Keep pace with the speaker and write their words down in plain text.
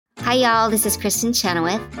Hi, y'all. This is Kristen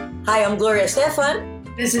Chenoweth. Hi, I'm Gloria Stefan.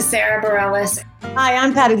 This is Sarah Bareilles. Hi,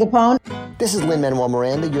 I'm Patti LuPone. This is Lin-Manuel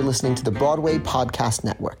Miranda. You're listening to the Broadway Podcast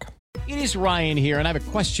Network. It is Ryan here, and I have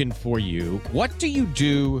a question for you. What do you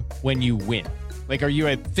do when you win? Like, are you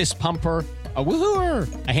a fist pumper, a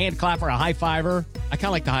woohooer, a hand clapper, a high fiver? I kind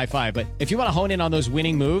of like the high five, but if you want to hone in on those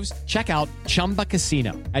winning moves, check out Chumba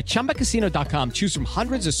Casino. At ChumbaCasino.com, choose from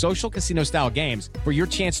hundreds of social casino-style games for your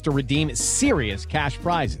chance to redeem serious cash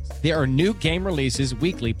prizes. There are new game releases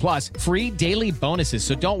weekly, plus free daily bonuses.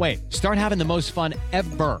 So don't wait. Start having the most fun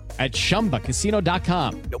ever at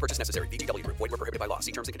ChumbaCasino.com. No purchase necessary. VGW. Void where prohibited by law.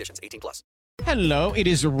 See terms and conditions. 18+. Hello, it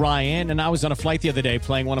is Ryan, and I was on a flight the other day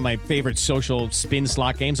playing one of my favorite social spin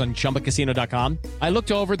slot games on ChumbaCasino.com. I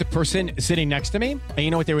looked over at the person sitting next to me, and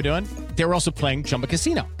you know what they were doing? They were also playing Chumba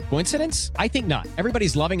Casino. Coincidence? I think not.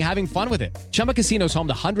 Everybody's loving having fun with it. Chumba Casino is home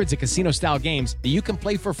to hundreds of casino-style games that you can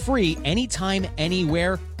play for free anytime,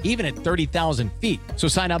 anywhere, even at 30,000 feet. So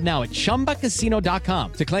sign up now at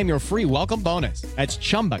ChumbaCasino.com to claim your free welcome bonus. That's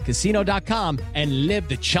ChumbaCasino.com and live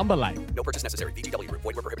the Chumba life. No purchase necessary. VGW. Void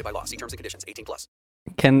where prohibited by law. See terms and conditions. 18+.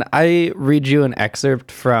 Can I read you an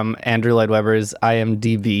excerpt from Andrew Lloyd Webber's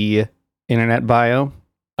IMDb internet bio?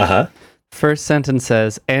 Uh-huh. First sentence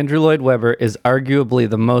says, Andrew Lloyd Webber is arguably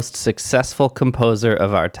the most successful composer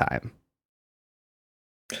of our time.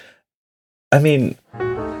 I mean... Will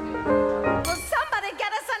somebody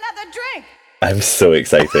get us another drink? I'm so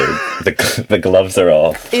excited. The gloves are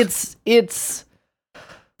off. It's...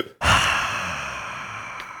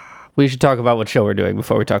 We should talk about what show we're doing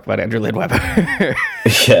before we talk about Andrew Lloyd Webber.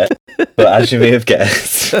 Yeah, but as you may have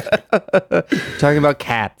guessed... Talking about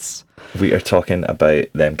cats. We are talking about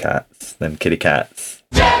them cats, them kitty cats.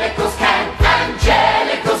 Jellicles can,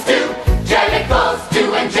 Angelicals do. Jellicles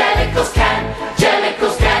do, Angelicals can.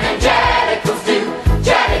 Jellicles can, Angelicals do.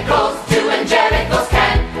 Jellicles do, Angelicals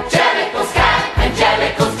can. Jellicles can,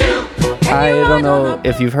 Angelicals do. I don't know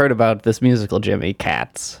if you've heard about this musical, Jimmy,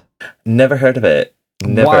 Cats. Never heard of it.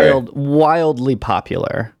 Never. Wildly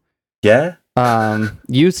popular. Yeah?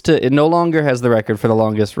 It no longer has the record for the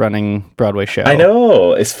longest running Broadway show. I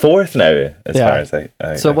know, it's fourth now, as far as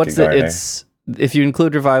I So what's it? It's, if you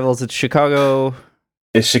include revivals, it's Chicago.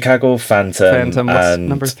 It's Chicago, Phantom, what's and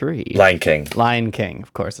number 3? Lion King. Lion King,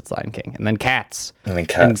 of course, it's Lion King, and then Cats. And then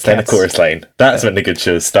Cats. Then a chorus line. That's when the good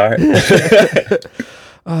shows start.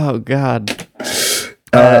 Oh God.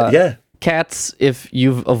 Yeah. Cats, if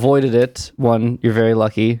you've avoided it, 1, you're very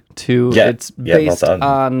lucky. 2, it's based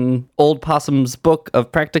on Old Possum's Book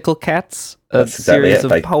of Practical Cats, a series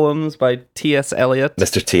of poems by T.S. Eliot.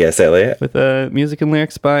 Mr. T.S. Eliot. With music and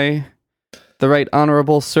lyrics by the Right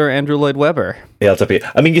Honourable Sir Andrew Lloyd Webber.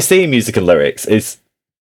 I mean, you say music and lyrics, it's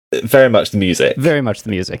very much the music. Very much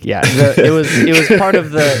the music, yeah. It was part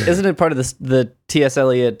of the, isn't it part of the T.S.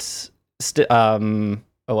 Eliot,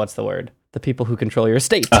 what's the word? The people who control your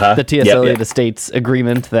estate. The T.S. Eliot Estates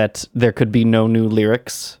agreement that there could be no new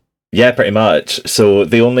lyrics. Yeah, pretty much. So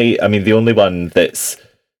the only one that's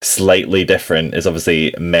slightly different is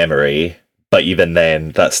obviously Memory, but even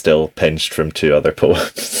then, that's still pinched from 2 other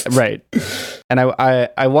poems. Right. And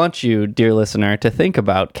I want you, dear listener, to think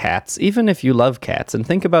about Cats, even if you love Cats, and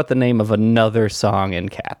think about the name of another song in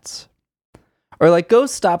Cats. Or like, go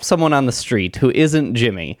stop someone on the street who isn't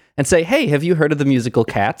Jimmy and say, hey, have you heard of the musical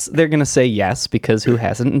Cats? They're going to say yes, because who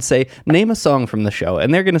hasn't? And say, name a song from the show.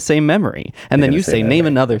 And they're going to say Memory. And then you say, name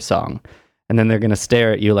another song. And then they're going to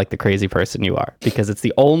stare at you like the crazy person you are, because it's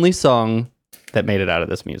the only song that made it out of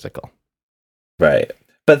this musical. Right.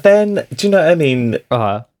 But then, do you know what I mean?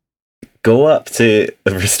 Go up to...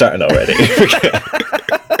 We're starting already.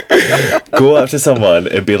 Go up to someone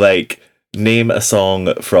and be like, name a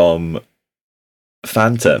song from...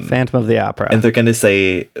 Phantom of the Opera. And they're going to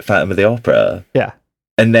say Phantom of the Opera. Yeah.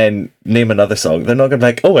 And then name another song. They're not going to be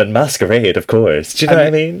like, oh, and Masquerade, of course. Do you know what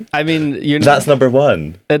I mean? I mean, that's number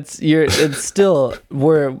 1. It's still,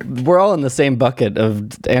 we're all in the same bucket of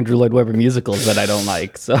Andrew Lloyd Webber musicals that I don't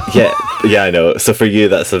like. So yeah, I know. So for you,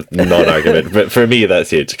 that's a non-argument. But for me,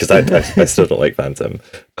 that's huge, because I still don't like Phantom.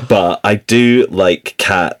 But I do like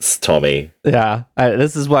Cats, Tommy. Yeah.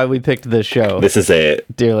 This is why we picked this show. This is it.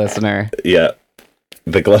 Dear listener. Yeah.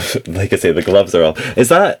 The glove, like I say, the gloves are off.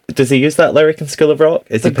 Does he use that lyric in School of Rock?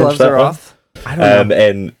 Is the gloves are off? I don't know.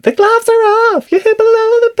 And the gloves are off. You're below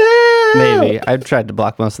the belt. Maybe. I've tried to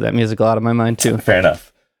block most of that musical out of my mind too. Fair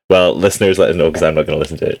enough. Well, listeners, let us know, because I'm not going to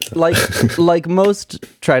listen to it. Like most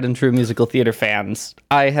tried and true musical theater fans,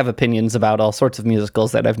 I have opinions about all sorts of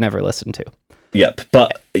musicals that I've never listened to. Yep.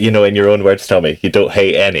 But, in your own words, tell me, you don't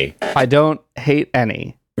hate any. I don't hate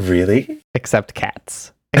any. Really? Except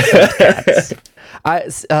Cats. except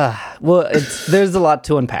cats. There's a lot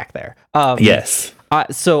to unpack there. Yes.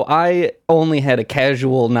 So I only had a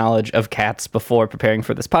casual knowledge of Cats before preparing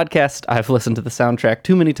for this podcast. I've listened to the soundtrack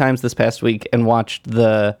too many times this past week and watched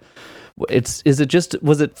was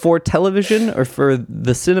it for television or for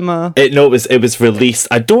the cinema? It was released.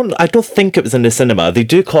 I don't think it was in the cinema. They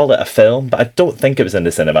do call it a film, but I don't think it was in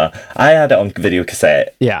the cinema. I had it on video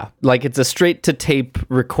cassette. Yeah, like it's a straight to tape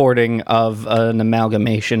recording of an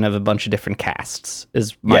amalgamation of a bunch of different casts,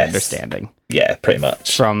 is my understanding. Yeah, pretty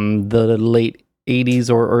much. From the late 80s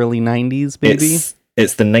or early 90s, maybe?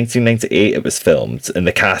 It's the 1998 it was filmed, and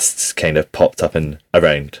the casts kind of popped up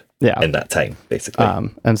around in that time, basically.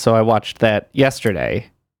 And so I watched that yesterday,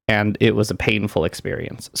 and it was a painful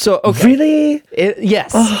experience. So, okay. Really?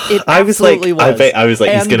 Yes. It I was like, was. I was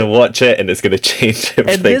like, he's going to watch it, and it's going to change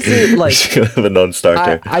everything. And this is like... It's going to have a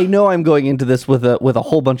non-starter. I know I'm going into this with a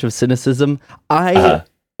whole bunch of cynicism. I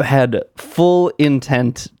had full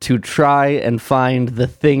intent to try and find the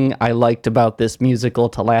thing I liked about this musical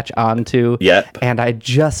to latch onto. Yep. And I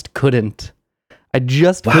just couldn't.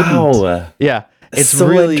 Wow. Yeah. It's so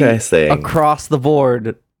really interesting. Across the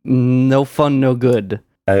board, no fun, no good.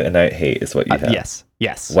 Out and out hate is what you have.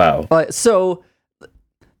 Yes. Wow. So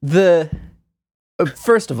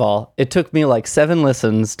first of all, it took me like 7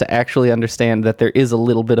 listens to actually understand that there is a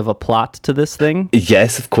little bit of a plot to this thing.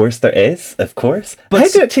 Yes, of course there is. Of course. But how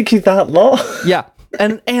did it take you that long? Yeah.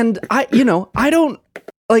 And I don't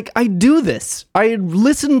like, I do this. I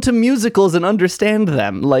listen to musicals and understand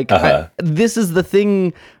them. Like this is the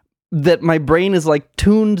thing that my brain is like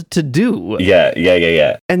tuned to do.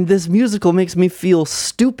 Yeah. And this musical makes me feel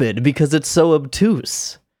stupid because it's so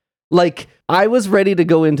obtuse. Like, I was ready to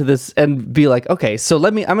go into this and be like, okay, so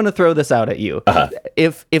I'm going to throw this out at you.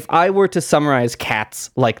 If I were to summarize Cats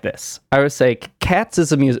like this, I would say Cats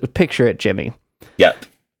is a picture it, Jimmy. Yep.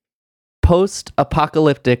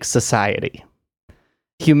 Post-apocalyptic society.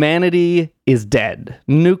 Humanity is dead.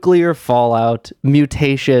 Nuclear fallout,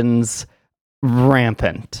 mutations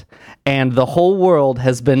rampant. And the whole world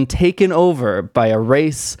has been taken over by a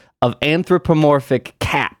race of anthropomorphic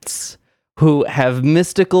cats who have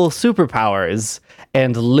mystical superpowers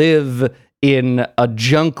and live in a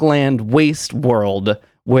junkland waste world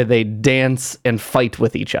where they dance and fight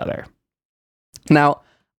with each other. Now,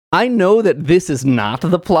 I know that this is not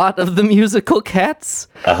the plot of the musical Cats,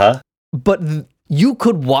 but you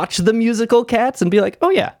could watch the musical Cats and be like, oh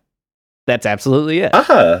yeah, that's absolutely it.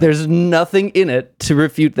 There's nothing in it to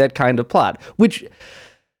refute that kind of plot, which...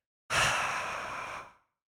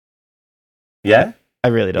 Yeah? I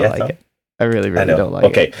really don't like it. I really don't like it.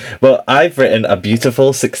 Okay, well, I've written a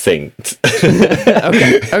beautiful, succinct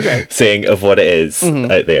okay. saying of what it is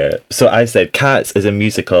out there. So I said, Cats is a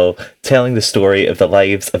musical telling the story of the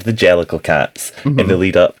lives of the Jellicle cats in the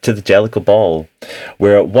lead up to the Jellicle Ball,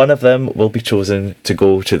 where one of them will be chosen to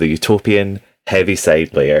go to the utopian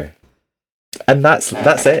Heaviside lair. And that's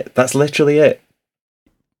it. That's literally it.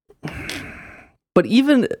 But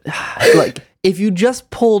even, like, if you just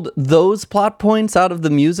pulled those plot points out of the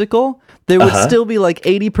musical, there would still be like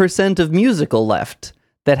 80% of musical left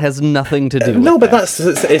that has nothing to do with No, but that.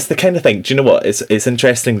 it's the kind of thing. Do you know what? It's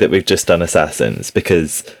interesting that we've just done Assassins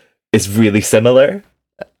because it's really similar.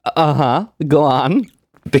 Go on.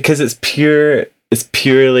 Because it's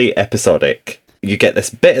purely episodic. You get this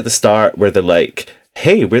bit at the start where they're like,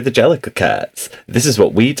 hey, we're the Jellicle cats. This is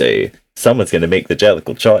what we do. Someone's going to make the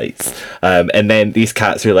Jellicle choice. And then these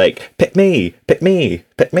cats are like, pick me, pick me,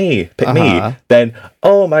 pick me, pick me. Then,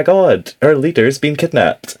 oh my god, our leader's been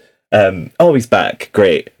kidnapped. Oh, he's back.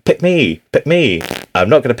 Great. Pick me, pick me. I'm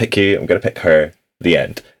not going to pick you. I'm going to pick her. The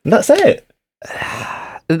end. And that's it.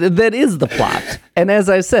 That is the plot. And as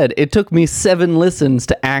I said, it took me 7 listens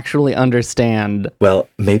to actually understand. Well,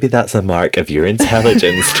 maybe that's a mark of your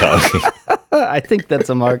intelligence, Charlie. I think that's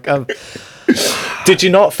a mark of... Did you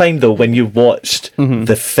not find, though, when you watched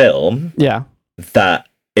the film, that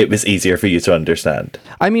it was easier for you to understand?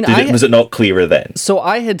 I mean, was it not clearer then? So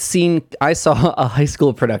I saw a high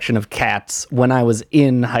school production of Cats when I was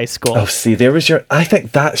in high school. Oh, see, I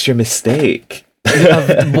think that's your mistake.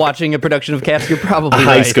 Of watching a production of Cats, you're probably right. A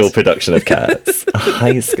high school production of Cats. A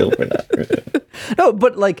high school production. No,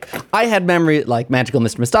 but like, I had memory, like, Magical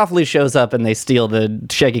Mr. Mistopheles shows up and they steal the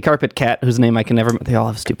shaggy carpet cat, whose name I can never... They all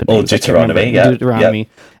have stupid names. Deuteronomy, Deuteronomy. Yep.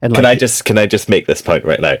 And can I just make this point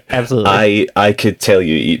right now? Absolutely. I could tell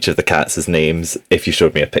you each of the cats' names if you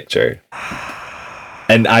showed me a picture.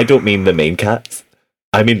 And I don't mean the main cats.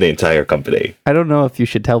 I mean the entire company. I don't know if you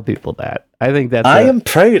should tell people that. I think that's. I am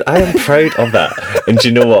proud of that. And do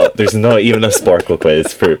you know what? There's not even a Sporkle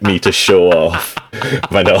quiz for me to show off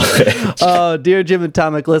my knowledge. Oh, dear Jim and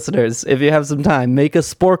Tomic listeners, if you have some time, make a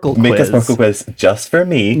Sporkle quiz. Make a Sporkle quiz just for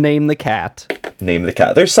me. Name the cat. Name the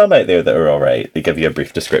cat. There's some out there that are all right. They give you a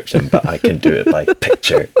brief description, but I can do it by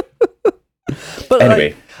picture. But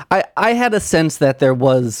anyway, I had a sense that there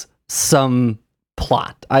was some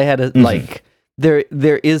plot. I had a like there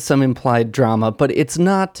is some implied drama, but it's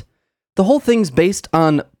not. The whole thing's based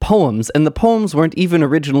on poems, and the poems weren't even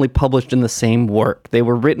originally published in the same work. They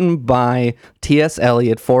were written by T.S.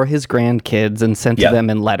 Eliot for his grandkids and sent to them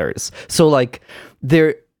in letters. So, like,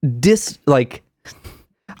 they're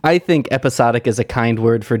I think episodic is a kind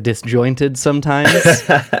word for disjointed sometimes.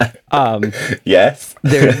 Yes.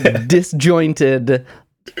 They're disjointed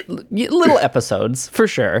little episodes, for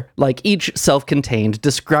sure, like each self-contained,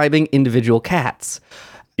 describing individual cats.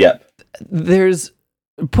 Yep.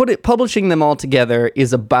 Publishing them all together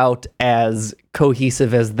is about as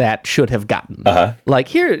cohesive as that should have gotten. Like,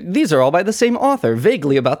 here, these are all by the same author,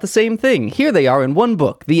 vaguely about the same thing. Here they are in one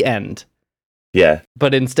book, the end. Yeah.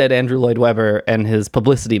 But instead, Andrew Lloyd Webber and his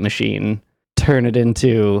publicity machine turn it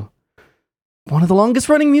into one of the longest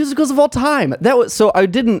running musicals of all time. I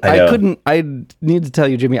need to tell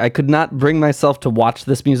you, Jimmy, I could not bring myself to watch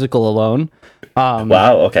this musical alone.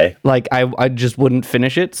 Wow, okay. Like, I just wouldn't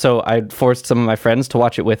finish it, so I forced some of my friends to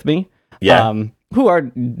watch it with me. Yeah. Who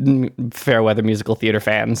are fair weather musical theater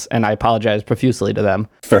fans, and I apologize profusely to them.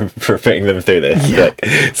 For putting them through this. Yeah. Like,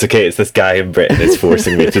 it's okay, it's this guy in Britain that's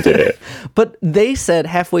forcing me to do it. But they said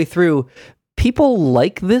halfway through, people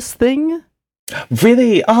like this thing?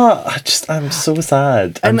 Really? I'm so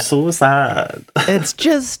sad. I'm so sad. It's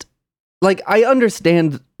just, like, I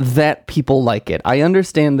understand that people like it. I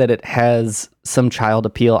understand that it has some child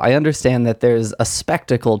appeal. I understand that there's a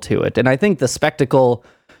spectacle to it. And I think the spectacle,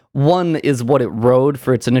 one, is what it rode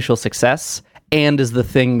for its initial success, and is the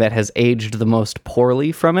thing that has aged the most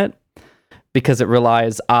poorly from it, because it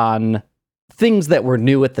relies on things that were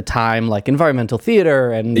new at the time, like environmental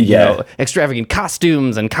theater and extravagant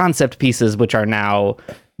costumes and concept pieces, which are now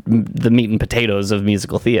the meat and potatoes of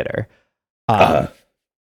musical theater.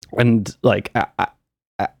 And like,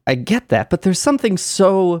 I get that, but there's something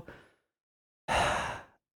so...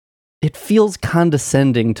 It feels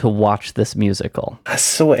condescending to watch this musical. That's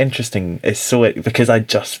so interesting. Because I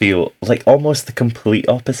just feel like almost the complete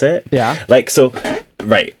opposite. Yeah. Like, so,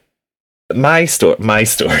 right. My story.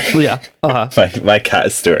 Yeah. my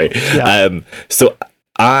cat story. Yeah. So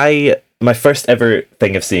my first ever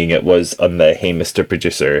thing of seeing it was on the Hey Mr.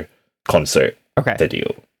 Producer concert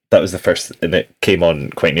video. That was the first, and it came on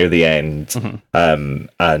quite near the end. And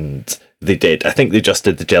I think they just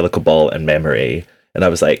did the Jellicle Ball in memory. And I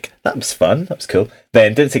was like, that was fun. That was cool.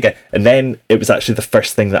 Then did it again. And then it was actually the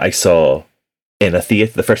first thing that I saw in a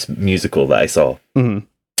theatre, the first musical that I saw in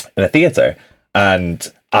a theatre. And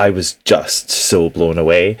I was just so blown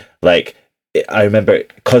away. Like, I remember,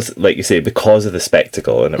 because, like you say, because of the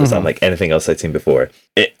spectacle, and it was unlike anything else I'd seen before,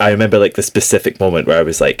 I remember, like, the specific moment where I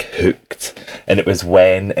was, like, hooked. And it was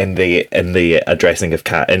when, in the addressing of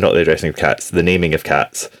cats, not the addressing of cats, the naming of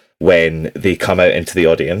cats, when they come out into the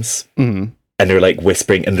audience. And they're like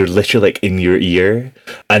whispering, and they're literally like in your ear.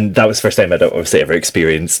 And that was the first time I'd obviously ever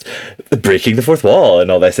experienced breaking the fourth wall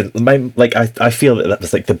and all this. And I feel that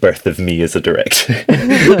was like the birth of me as a director.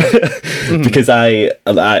 Because I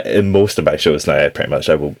in most of my shows now,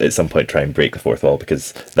 I will at some point try and break the fourth wall,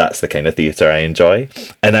 because that's the kind of theatre I enjoy.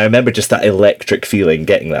 And I remember just that electric feeling,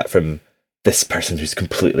 getting that from this person who's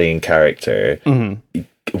completely in character,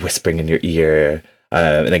 whispering in your ear,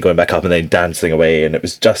 and then going back up and then dancing away. And it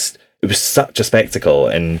was such a spectacle,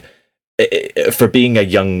 and for being a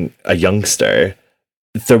youngster,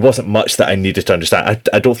 there wasn't much that I needed to understand.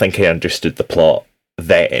 I don't think I understood the plot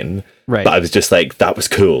then, but I was just like, that was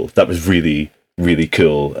cool. That was really, really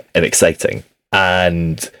cool and exciting.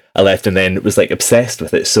 And I left and then was like obsessed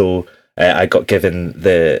with it. So I got given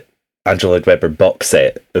the Andrew Lloyd Webber box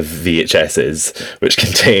set of VHSs, which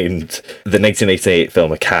contained the 1988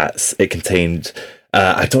 film of Cats. It contained,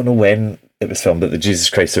 I don't know when it was filmed, but the Jesus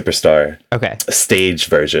Christ Superstar stage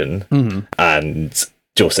version, and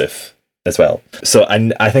Joseph as well. So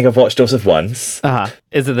I think I've watched Joseph once.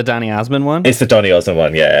 Is it the Donny Osmond one? It's the Donny Osmond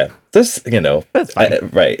one, yeah. There's, that's fine.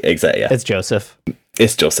 Right, exactly, yeah. It's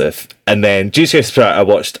Joseph. And then Jesus Christ Superstar I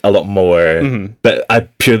watched a lot more, but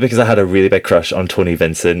purely because I had a really big crush on Tony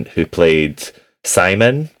Vincent, who played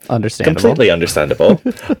Simon. Understandable. Completely understandable.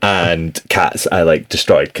 And Cats I like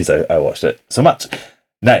destroyed because I watched it so much.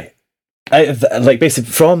 Now, basically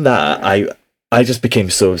from that, I just became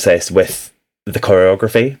so obsessed with the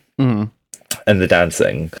choreography. and the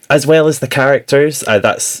dancing, as well as the characters.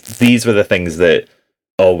 These were the things that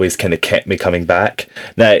always kind of kept me coming back.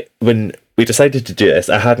 Now, when we decided to do this,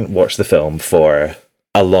 I hadn't watched the film for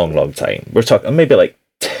a long, long time. We're talking maybe like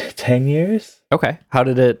 10 years. Okay. How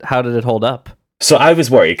did it hold up? So I was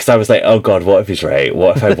worried because I was like, oh God, what if he's right?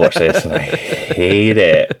 What if I watch this and I hate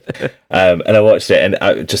it? And I watched it,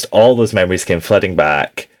 and just all those memories came flooding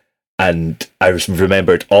back. And I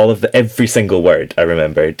remembered every single word I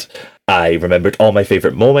remembered. I remembered all my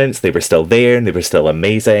favourite moments. They were still there and they were still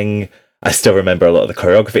amazing. I still remember a lot of the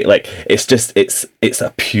choreography. Like, it's a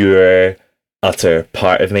pure, utter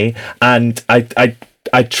part of me. And I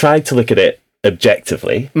tried to look at it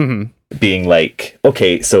objectively, being like,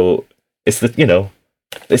 okay, so it's the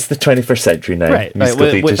 21st century now. Right.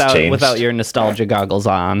 Without your nostalgia goggles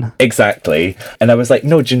on. Exactly. And I was like,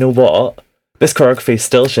 no, do you know what? This choreography is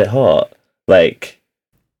still shit hot. Like,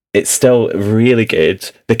 it's still really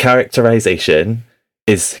good. The characterization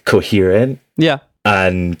is coherent. Yeah.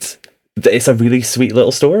 And it's a really sweet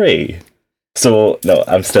little story. So, no,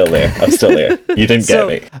 I'm still there. You didn't get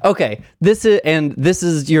me. Okay. This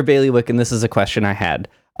is your bailiwick, and this is a question I had.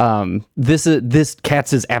 This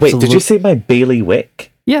Cats is absolutely... Wait, did you say my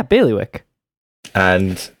bailiwick? Yeah, bailiwick.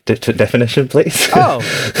 And definition, please. Oh,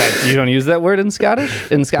 you don't use that word in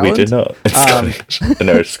Scottish? In Scotland? We do not. In Scottish. In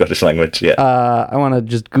our Scottish language, yeah. I want to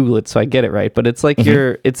just Google it so I get it right, but it's like I bet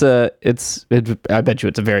you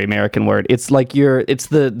it's a very American word. It's like it's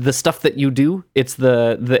the stuff that you do. It's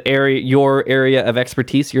the area, your area of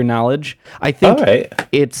expertise, your knowledge. I think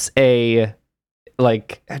it's it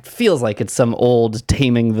feels like it's some old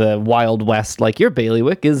Taming the Wild West, like your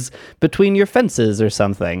bailiwick is between your fences or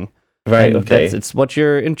something. Right, and okay. It's what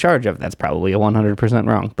you're in charge of. That's probably 100%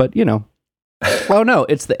 wrong, but you know. Oh no,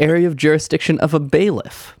 it's the area of jurisdiction of a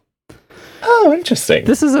bailiff. Oh, interesting.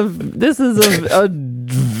 This is a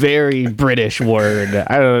very British word.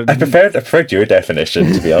 I preferred your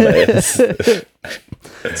definition, to be honest.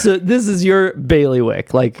 So this is your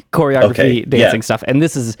bailiwick, like choreography, dancing stuff, and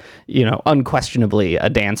this is, unquestionably a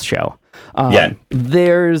dance show.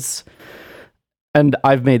 And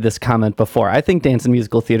I've made this comment before. I think dance and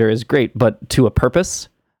musical theater is great, but to a purpose.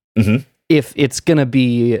 Mm-hmm. If it's gonna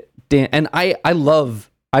be and I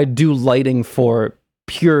do lighting for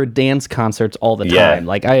pure dance concerts all the time.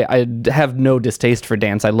 Like I have no distaste for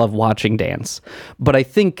dance. I love watching dance, but I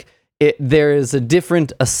think there is a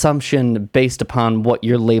different assumption based upon what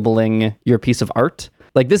you're labeling your piece of art.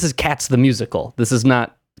 Like, this is Cats the musical. This is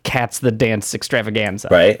not Cats the dance extravaganza.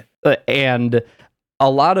 Right. And a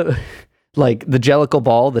lot of like the Jellicle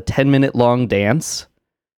Ball, the 10-minute long dance.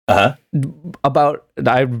 I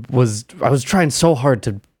was trying so hard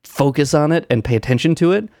to focus on it and pay attention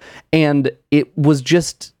to it, and it was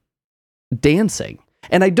just dancing.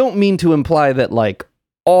 And I don't mean to imply that like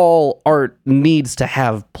all art needs to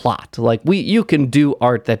have plot. Like you can do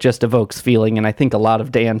art that just evokes feeling, and I think a lot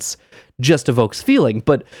of dance just evokes feeling,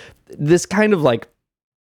 but this kind of like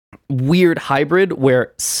weird hybrid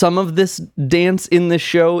where some of this dance in this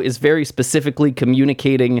show is very specifically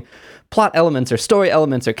communicating plot elements or story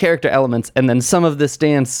elements or character elements, and then some of this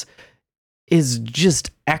dance is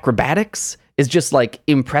just acrobatics, is just like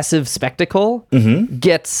impressive spectacle,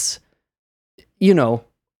 gets,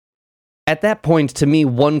 at that point, to me,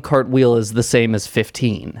 one cartwheel is the same as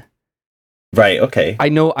 15. Right, okay. I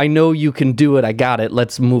know you can do it. I got it.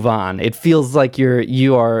 Let's move on. It feels like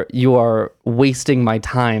you are wasting my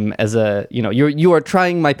time as you are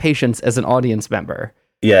trying my patience as an audience member.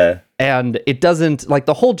 Yeah. And it doesn't, like,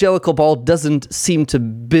 the whole Jellicle Ball doesn't seem to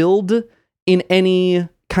build in any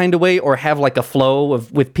kind of way or have like a flow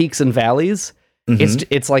with peaks and valleys.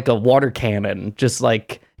 It's like a water cannon, just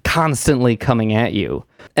like constantly coming at you.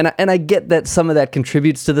 And I get that some of that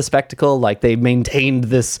contributes to the spectacle, like they maintained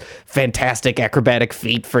this fantastic acrobatic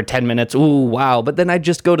feat for 10 minutes. Ooh, wow. But then I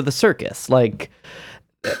just go to the circus. Like,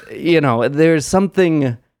 there's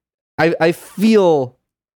something I feel,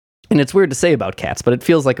 and it's weird to say about Cats, but it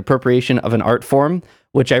feels like appropriation of an art form,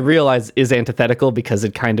 which I realize is antithetical because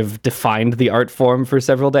it kind of defined the art form for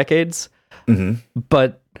several decades.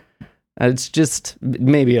 But it's just,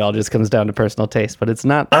 maybe it all just comes down to personal taste, but it's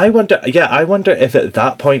not. I wonder if at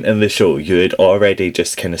that point in the show you had already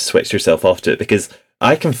just kind of switched yourself off to it, because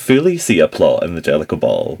I can fully see a plot in the Jellicle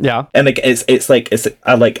Ball. Yeah. And like it's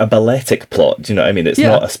a balletic plot, do you know what I mean? It's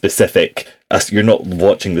not a specific, you're not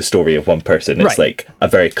watching the story of one person. It's like a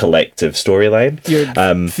very collective storyline.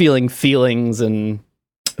 You're feeling feelings and...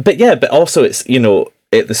 But also it's,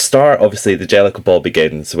 at the start, obviously, the Jellicle Ball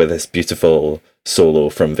begins with this beautiful solo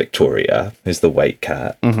from Victoria, who's the white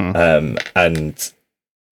cat. And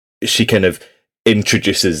she kind of,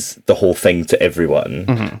 introduces the whole thing to everyone.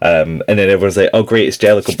 And then everyone's like, oh great, it's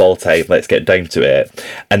Jellicle Ball time, let's get down to it.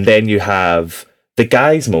 And then you have the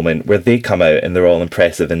guys moment where they come out and they're all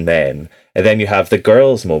impressive and men. And then you have the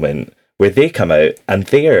girls moment where they come out and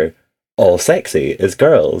they're all sexy as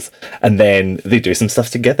girls. And then they do some stuff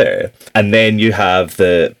together. And then you have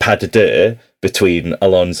the pas de deux between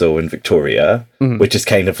Alonso and Victoria, which is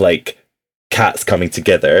kind of like cats coming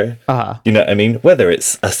together. You know what I mean? Whether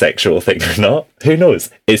it's a sexual thing or not, who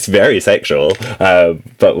knows? It's very sexual,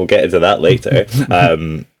 but we'll get into that later.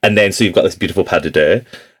 And then so you've got this beautiful pas de deux,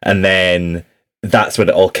 and then that's when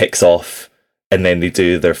it all kicks off, and then they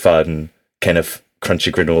do their fun kind of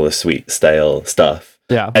crunchy granola sweet style stuff.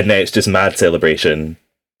 Yeah. And then it's just mad celebration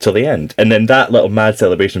till the end. And then that little mad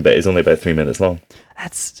celebration bit is only about 3 minutes long.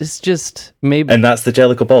 It's just maybe. And that's the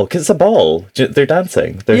Jellicle Ball, because it's a ball. They're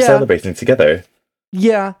dancing. They're celebrating together.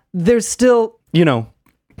 Yeah, there's still, you know,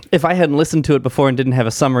 if I hadn't listened to it before and didn't have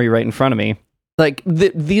a summary right in front of me, like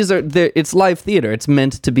it's live theater. It's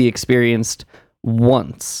meant to be experienced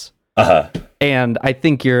once. And I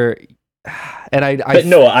think but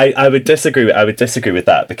no, I would disagree. I would disagree with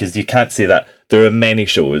that, because you can't say that. There are many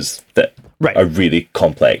shows that are really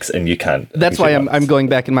complex, and you can't. That's why I'm going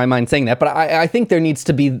back in my mind saying that. But I think there needs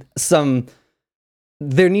to be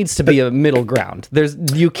a middle ground.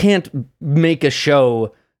 You can't make a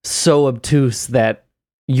show so obtuse that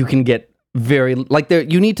you can get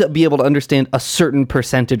you need to be able to understand a certain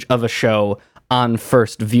percentage of a show on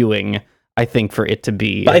first viewing, I think, for it to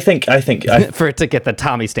be. But I think for it to get the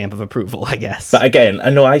Tommy stamp of approval, I guess. But again,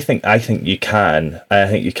 I think you can. I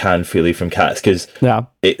think you can fully from Cats, because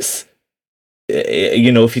it's,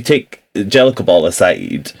 you know, if you take Jellicle Ball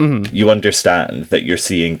aside, you understand that you're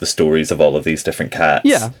seeing the stories of all of these different cats.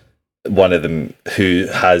 Yeah. One of them who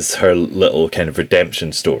has her little kind of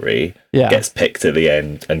redemption story gets picked at the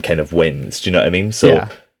end and kind of wins. Do you know what I mean? So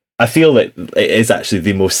I feel that it is actually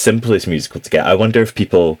the most simplest musical to get. I wonder if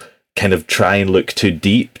people kind of try and look too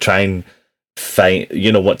deep, try and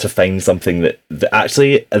want to find something that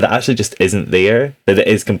actually just isn't there, that it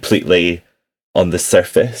is completely on the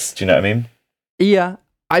surface. Do you know what I mean? Yeah.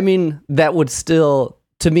 I mean, that would still,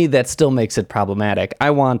 to me, that still makes it problematic. I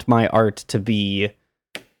want my art to be,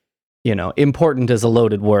 you know, important is a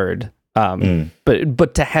loaded word,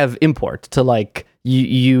 but to have import, to like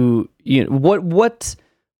you know,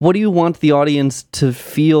 what do you want the audience to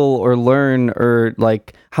feel or learn, or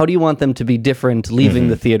like how do you want them to be different leaving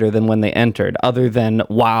the theater than when they entered, other than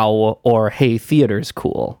wow or hey, theater's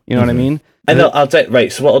cool? You know what I mean? And I'll do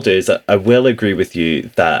right. So what I'll do is I will agree with you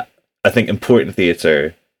that I think important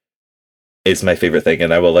theater is my favorite thing,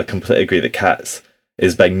 and I will completely agree that Cats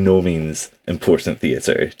is by no means important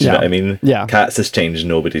theater. Do you know what I mean? Yeah. Cats has changed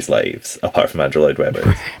nobody's lives apart from Andrew Lloyd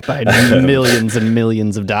Webber by millions and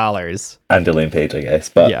millions of dollars, and Elaine Page, I guess.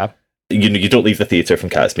 But you don't leave the theater from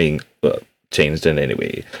Cats being changed in any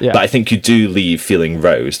way. Yeah. But I think you do leave feeling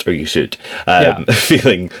roused, or you should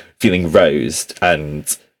feeling roused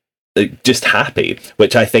and just happy,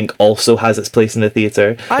 which I think also has its place in the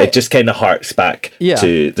theatre. It just kind of harks back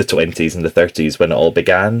to the 20s and the 30s when it all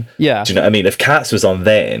began. Yeah. Do you know what I mean? If Cats was on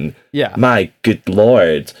then, my good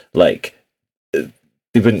lord, like, they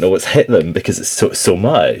wouldn't know what's hit them because it's so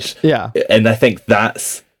much. Yeah. And I think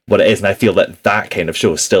that's what it is, and I feel that kind of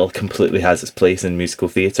show still completely has its place in musical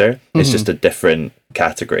theatre. It's just a different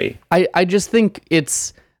category. I just think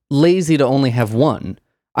it's lazy to only have one.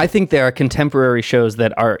 I think there are contemporary shows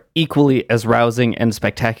that are equally as rousing and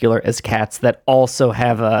spectacular as Cats that also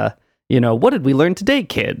have a, you know, what did we learn today,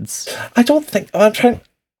 kids? I don't think... I'm trying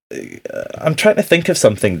to think of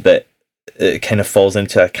something that kind of falls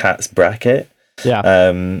into a Cats bracket.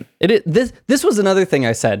 Yeah. This was another thing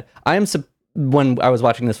I said. When I was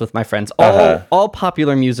watching this with my friends, all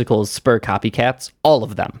popular musicals spur copycats, all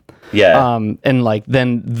of them. Yeah. And like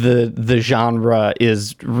then the genre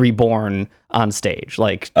is reborn on stage.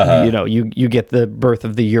 Like you know, you get the birth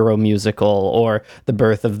of the Euro musical or the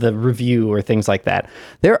birth of the Revue or things like that.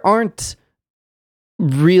 There aren't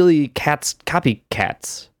really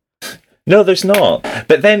copycats. No, there's not.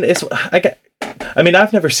 But then I mean,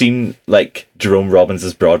 I've never seen like Jerome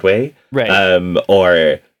Robbins' Broadway, right?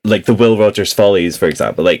 Or like the Will Rogers Follies, for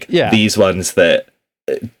example. Like these ones that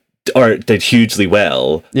did hugely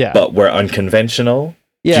well, but were unconventional.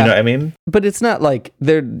 Yeah. Do you know what I mean? But it's not like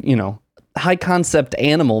they're, you know, high concept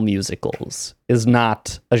animal musicals is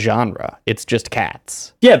not a genre. It's just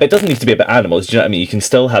Cats. Yeah, but it doesn't need to be about animals. Do you know what I mean? You can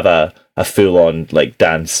still have a full on like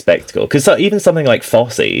dance spectacle. Because even something like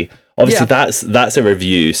Fosse, obviously that's a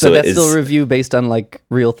review. So that's still a review based on like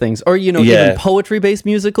real things, or even poetry based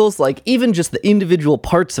musicals. Like even just the individual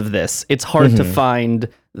parts of this, it's hard to find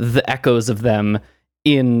the echoes of them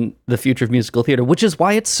in the future of musical theater, which is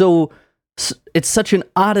why it's such an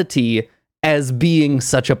oddity as being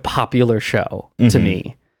such a popular show to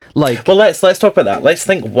me. Like, well, let's talk about that. Let's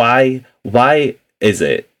think why is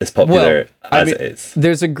it as popular it is?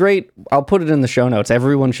 There's a great, I'll put it in the show notes.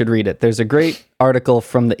 Everyone should read it. There's a great article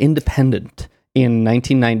from The Independent in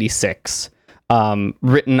 1996,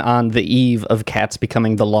 written on the eve of Cats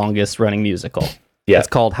becoming the longest running musical. Yeah. It's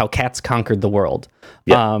called How Cats Conquered the World.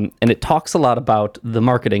 Yeah. And it talks a lot about the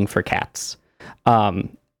marketing for Cats.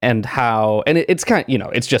 And how, and it's kind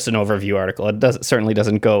of, it's just an overview article. It certainly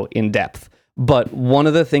doesn't go in depth. But one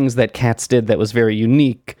of the things that Cats did that was very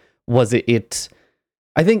unique was I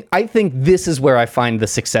think this is where I find the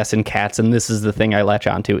success in Cats, and this is the thing I latch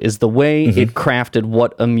onto, is the way it crafted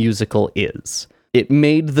what a musical is. It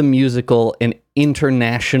made the musical an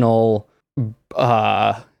international,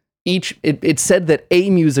 it said that a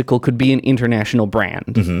musical could be an international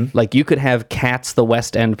brand. Like you could have Cats, the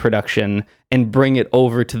West End production, and bring it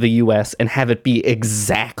over to the US and have it be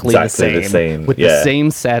exactly the same with the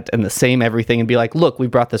same set and the same everything, and be like, look, we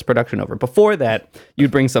brought this production over. Before that,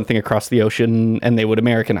 you'd bring something across the ocean and they would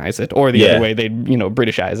Americanize it, or the other way, they'd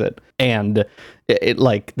Britishize it. And it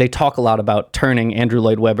like they talk a lot about turning Andrew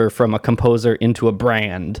Lloyd Webber from a composer into a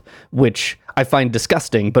brand, which I find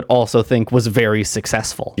disgusting, but also think was very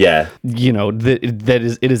successful. Yeah.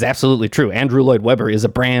 It is absolutely true. Andrew Lloyd Webber is a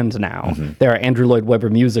brand now. There are Andrew Lloyd Webber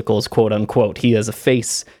musicals, quote unquote. He is a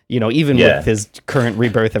face, even with his current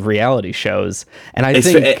rebirth of reality shows. And I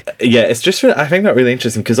think find that really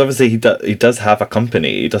interesting, because obviously he does have a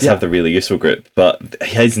company. He does have the Really Useful Group, but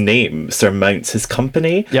his name surmounts his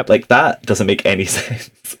company. Yep. Like that doesn't make any sense.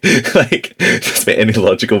 Like, doesn't make any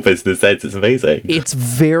logical business sense. It's amazing. It's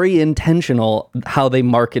very intentional how they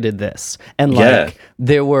marketed this, and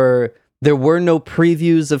there were no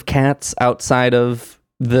previews of Cats outside of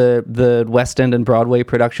the West End and Broadway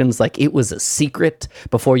productions. Like, it was a secret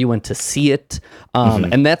before you went to see it.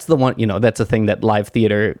 And that's the one, that's a thing that live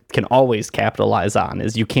theater can always capitalize on,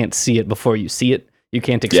 is you can't see it before you see it. You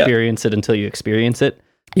can't experience it until you experience it.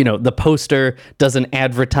 The poster doesn't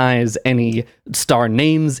advertise any star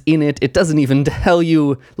names in it. It doesn't even tell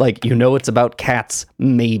you, it's about Cats,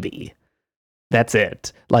 maybe. That's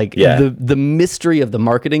it. The mystery of the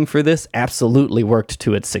marketing for this absolutely worked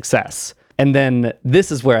to its success. And then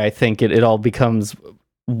this is where I think it all becomes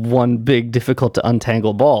one big difficult to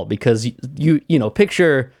untangle ball, because you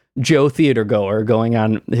picture Joe theater goer going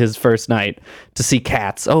on his first night to see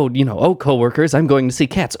Cats. Coworkers, I'm going to see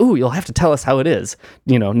Cats. Oh, you'll have to tell us how it is.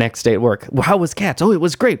 Next day at work. Well, how was Cats? Oh, it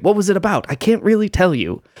was great. What was it about? I can't really tell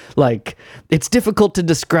you. It's difficult to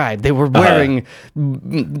describe. They were wearing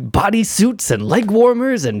body suits and leg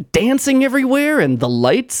warmers and dancing everywhere, and the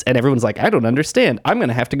lights, and everyone's like, I don't understand. I'm going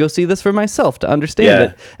to have to go see this for myself to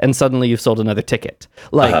understand it. And suddenly you've sold another ticket.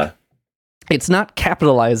 It's not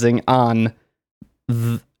capitalizing on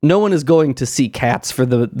no one is going to see Cats for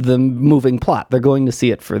the moving plot. They're going to see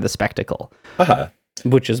it for the spectacle,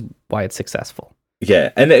 which is why it's successful.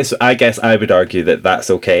 Yeah, and I guess I would argue that that's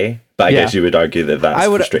okay, but I guess you would argue that that's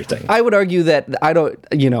frustrating. I would argue that I don't,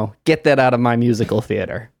 get that out of my musical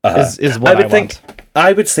theater is what I would think.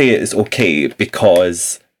 I would say it's okay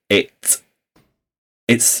because it's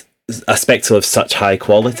a spectacle of such high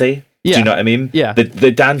quality. Yeah. Do you know what I mean? Yeah.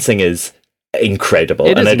 The dancing is incredible,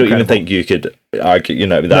 and I don't even think you could argue,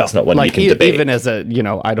 that's not one you can debate. Even as a,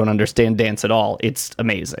 I don't understand dance at all, it's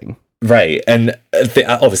amazing. Right, and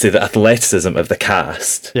obviously the athleticism of the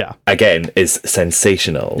cast, again, is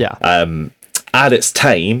sensational. Yeah. At its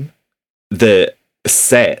time, the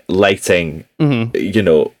set lighting,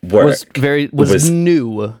 work was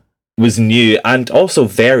new. Was new and also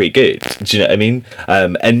very good. Do you know what I mean?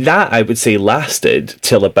 And that, I would say, lasted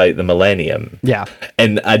till about the millennium. Yeah.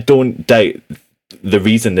 And I don't doubt the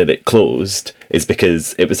reason that it closed is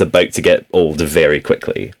because it was about to get old very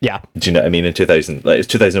quickly. Yeah. Do you know what I mean? In 2000, it's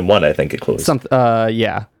 2001, I think it closed.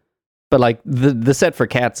 Yeah. But the set for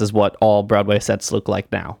Cats is what all Broadway sets look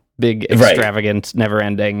like now. Big, extravagant,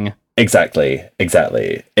 never-ending. Exactly.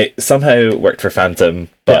 It somehow worked for Phantom,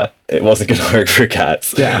 but it wasn't going to work for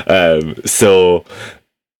Cats. Yeah. So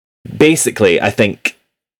basically, I think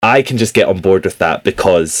I can just get on board with that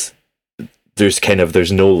because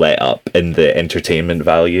there's no let up in the entertainment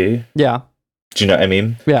value. Yeah. Do you know what I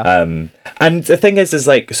mean? Yeah. And the thing is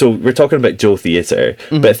like, so we're talking about Joe Theatre,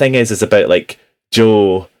 but the thing is about like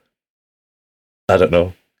Joe, I don't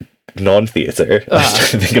know, non-theatre. I was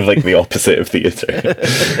trying to think of like the opposite of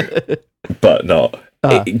theatre, but not.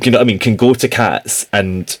 You know what I mean? Can go to Cats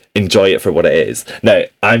and enjoy it for what it is. Now,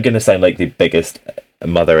 I'm going to sound like the biggest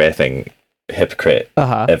mother effing hypocrite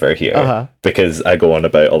ever here, because I go on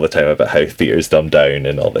about all the time about how theatre's dumbed down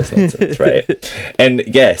and all this nonsense, right? And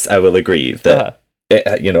yes, I will agree that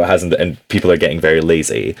it, you know, hasn't, and people are getting very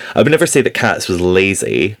lazy. I would never say that Cats was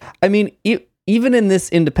lazy. I mean, even in this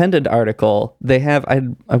independent article, they have,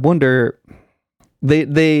 I wonder,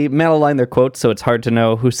 they malalign their quotes, so it's hard to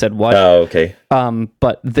know who said what. Oh, okay.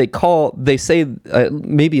 But they say,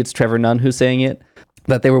 maybe it's Trevor Nunn who's saying it,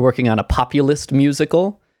 that they were working on a populist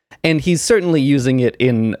musical, and he's certainly using it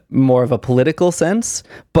in more of a political sense,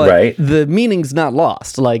 but the meaning's not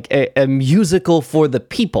lost. Like a musical for the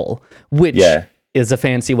people, which is a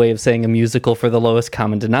fancy way of saying a musical for the lowest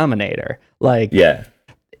common denominator. Like,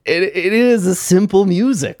 it is a simple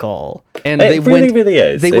musical, and it really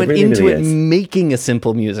is. They went really, into really it is. making a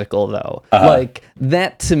simple musical, though. Like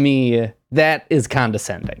that, to me, that is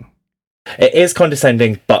condescending. It is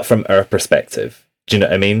condescending, but from our perspective. Do you know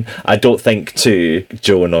what I mean? I don't think to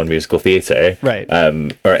Joe Non-Musical Theatre,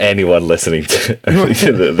 or anyone listening to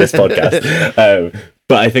this podcast,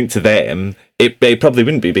 but I think to them, it probably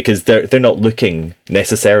wouldn't be, because they're not looking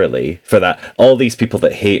necessarily for that. All these people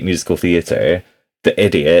that hate musical theatre, the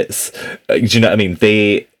idiots, do you know what I mean?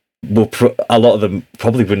 They will. A lot of them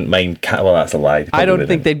probably wouldn't mind. Well, that's a lie. I don't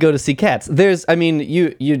think they'd go to see Cats. There's, I mean,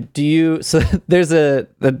 So there's a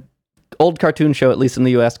old cartoon show, at least in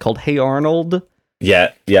the U.S., called Hey Arnold.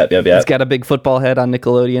 Yeah. It's got a big football head on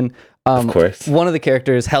Nickelodeon. Of course. One of the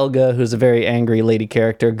characters, Helga, who's a very angry lady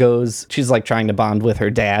character, she's like trying to bond with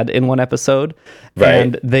her dad in one episode. Right.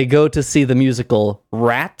 And they go to see the musical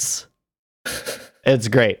Rats. It's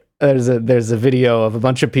great. There's a video of a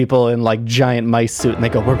bunch of people in like giant mice suit, and they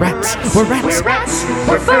go, "We're rats, we're rats, We're rats,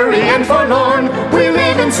 we're furry and forlorn. We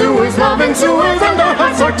live in sewers, love in sewers, and our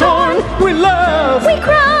hearts are torn. We laugh, we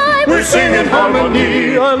cry, we sing in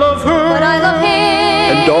harmony. I love her, but I love him,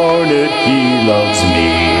 and darn it, he loves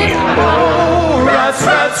me. Oh, rats,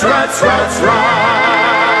 rats, rats, rats, rats."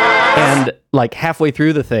 And like halfway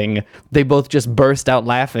through the thing, they both just burst out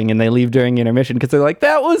laughing, and they leave during intermission because they're like,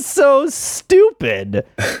 "That was so stupid."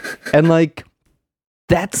 And like,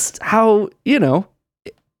 that's how, you know,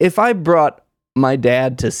 if I brought my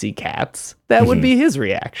dad to see Cats, that would be his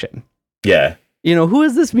reaction. Yeah. You know, who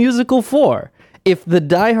is this musical for? If the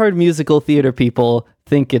diehard musical theater people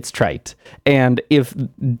think it's trite, and if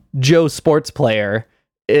Joe Sports Player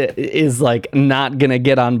is like not gonna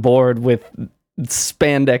get on board with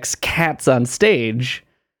spandex cats on stage,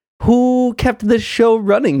 who kept this show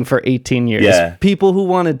running for 18 years? Yeah. People who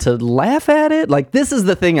wanted to laugh at it? Like, this is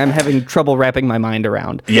the thing I'm having trouble wrapping my mind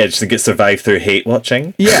around. Yeah, just to get survived through hate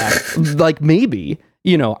watching. Yeah, like maybe,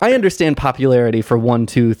 you know, I understand popularity for 1,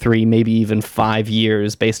 2, 3, maybe even 5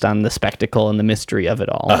 years based on the spectacle and the mystery of it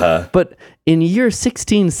all. But in year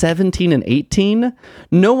 16, 17, and 18,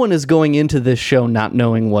 no one is going into this show not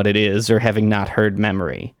knowing what it is or having not heard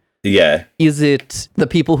Memory. Yeah. Is it the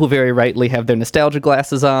people who very rightly have their nostalgia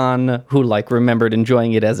glasses on, who like remembered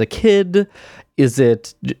enjoying it as a kid? Is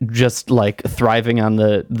it just like thriving on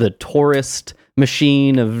the tourist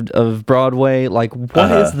machine of Broadway? Like,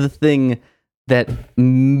 what is the thing that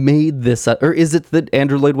made this, or is it the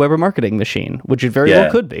Andrew Lloyd Webber marketing machine, which it very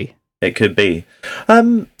well could be? It could be.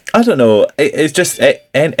 I don't know. It's just,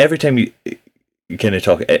 and every time you kind of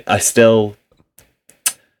talk, I still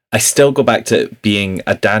go back to it being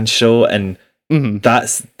a dance show, and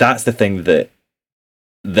that's the thing that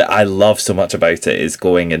I love so much about it, is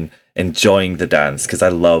going and enjoying the dance, because I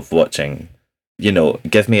love watching. You know,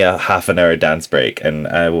 give me a half an hour dance break and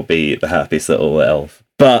I will be the happiest little elf.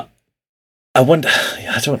 But I wonder,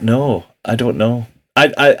 I don't know.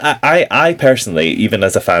 I personally, even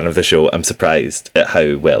as a fan of the show, I'm surprised at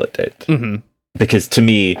how well it did. Because to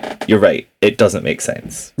me, you're right, it doesn't make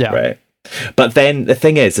sense. Yeah. Right. But then the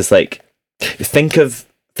thing is like, think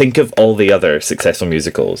of all the other successful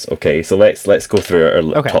musicals. Okay, so let's go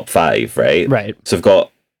through our top 5, right? Right. So we've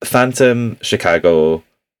got Phantom, Chicago,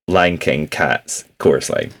 Lion King, Cats, Chorus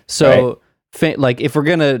Line. So, like, if we're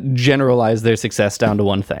gonna generalize their success down to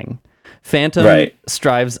one thing, Phantom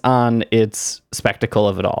strives on its spectacle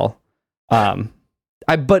of it all.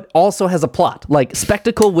 But also has a plot, like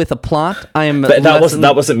spectacle with a plot. But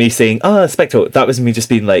that wasn't me saying spectacle. That was me just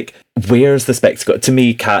being like, where's the spectacle? To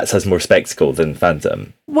me, Cats has more spectacle than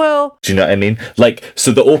Phantom. Well, do you know what I mean? Like,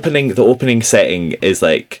 so the opening setting is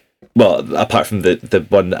like, well, apart from the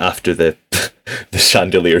one after the the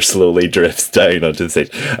chandelier slowly drifts down onto the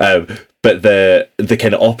stage. But the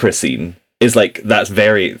kind of opera scene is like, that's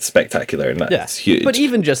very spectacular and that's huge. But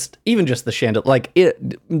even just the chandelier, like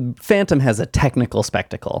Phantom has a technical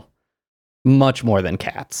spectacle much more than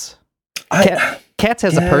Cats. Cats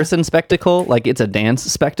has a person spectacle, like it's a dance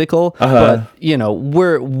spectacle, but you know,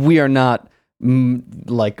 we are not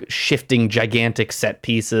like shifting gigantic set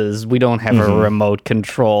pieces. We don't have a remote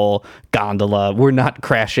control gondola. We're not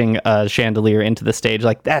crashing a chandelier into the stage.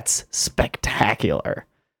 Like, that's spectacular.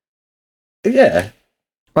 Yeah.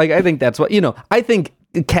 Like, I think that's what, you know, I think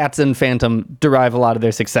Cats and Phantom derive a lot of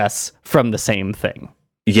their success from the same thing.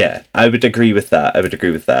 Yeah, I would agree with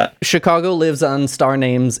that. Chicago lives on star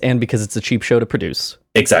names and because it's a cheap show to produce.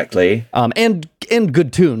 Exactly. And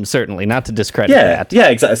good tunes, certainly, not to discredit that. Yeah,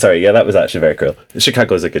 exactly. Sorry, yeah, that was actually very cool.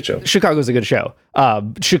 Chicago's a good show. Chicago's a good show.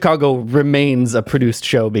 Chicago remains a produced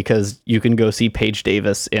show because you can go see Paige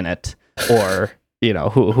Davis in it, or, you know,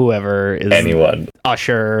 whoever is... Anyone.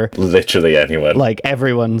 Usher. Literally anyone. Like,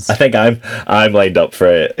 everyone's... I think I'm lined up for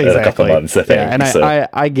it in a couple months, I think. Yeah, and so.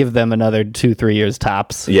 I give them another 2-3 years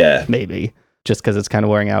tops. Yeah. Maybe. Just because it's kind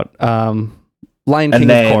of wearing out. Lion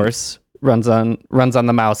King, of course, runs on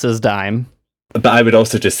the mouse's dime. But I would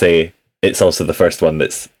also just say it's also the first one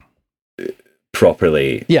that's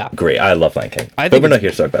properly great. I love Lion King. But we're not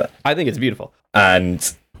here to talk about it. I think it's beautiful. And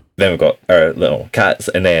then we've got our little Cats,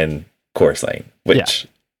 and then Chorus Line, which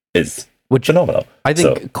is phenomenal. I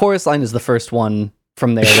think Chorus Line is the first one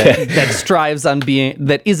from there that strives on being,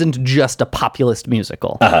 that isn't just a populist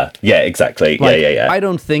musical. Yeah, exactly. Like, Yeah. I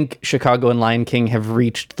don't think Chicago and Lion King have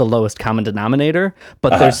reached the lowest common denominator,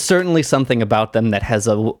 but there's certainly something about them that has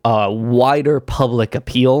a wider public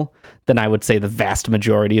appeal than I would say the vast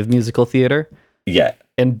majority of musical theater. Yeah.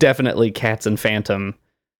 And definitely Cats and Phantom,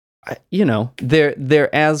 you know,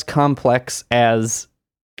 they're as complex as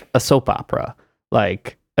a soap opera.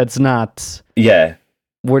 Like, it's not... Yeah.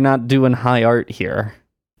 We're not doing high art here.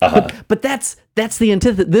 But that's the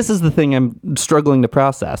antithesis. This is the thing I'm struggling to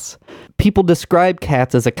process. People describe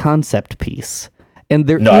Cats as a concept piece. And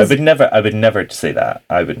I would never say that.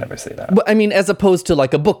 I would never say that. But I mean, as opposed to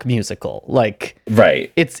like a book musical. Like,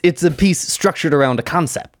 right. It's a piece structured around a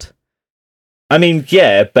concept. I mean,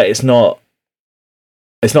 yeah, but it's not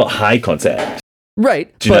high concept.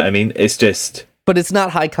 Right. Do you know what I mean? It's just... But it's not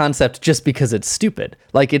high concept just because it's stupid.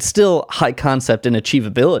 Like, it's still high concept in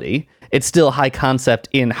achievability. It's still high concept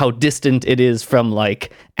in how distant it is from,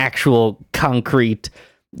 like, actual concrete,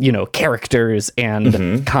 you know, characters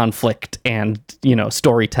and conflict and, you know,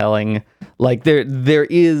 storytelling. Like, there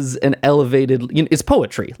is an elevated... You know, it's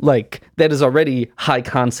poetry. Like, that is already high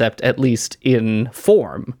concept, at least in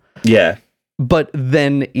form. Yeah. But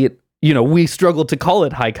then it... You know, we struggle to call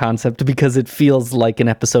it high concept because it feels like an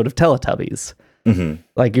episode of Teletubbies.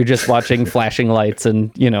 Like, you're just watching flashing lights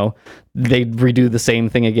and, you know, they redo the same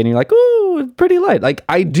thing again. You're like, ooh, pretty light. Like,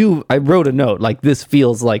 I wrote a note, like, this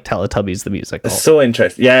feels like Teletubbies the musical. So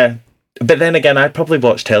interesting. Yeah. But then again, I'd probably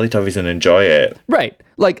watch Teletubbies and enjoy it. Right.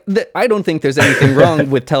 Like, I don't think there's anything wrong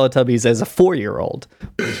with Teletubbies as a 4-year-old.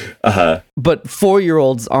 But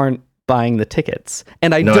 4-year-olds aren't buying the tickets.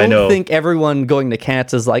 And I don't think everyone going to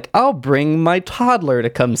Cats is like, I'll bring my toddler to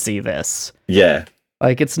come see this. Yeah.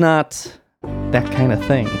 Like, it's not that kind of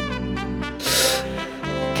thing.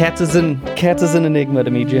 Cats is an enigma to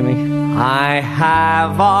me, Jimmy. I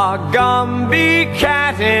have a Gumby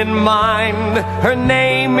cat in mind. Her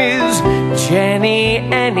name is Jenny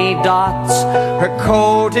Anydots. Her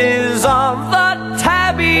coat is of the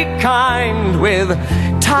tabby kind, with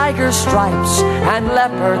tiger stripes and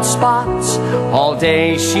leopard spots. All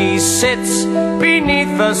day she sits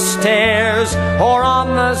beneath the stairs, or on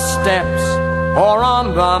the steps, or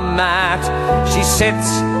on the mat. She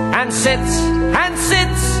sits and sits and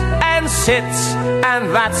sits and sits,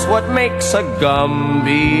 and that's what makes a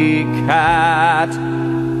Gumby cat.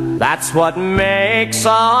 That's what makes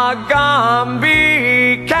a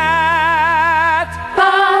Gumby cat.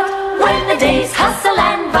 But when the day's hustle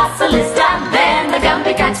and bustle is done, then the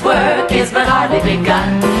Gumby cat's work is but hardly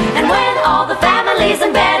begun. And when all the family's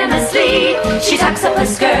in bed and asleep, she tucks up her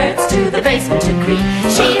skirts to the basement to creep.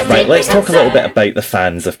 Right, let's talk a little bit about the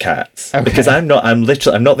fans of Cats. Okay. Because I'm not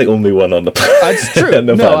the only one on the planet. That's true.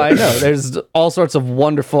 No, I know. There's all sorts of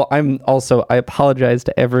wonderful... I apologize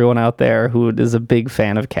to everyone out there who is a big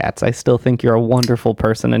fan of Cats. I still think you're a wonderful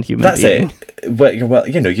person and human being. That's it. Well,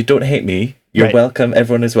 you know, you don't hate me. You're welcome.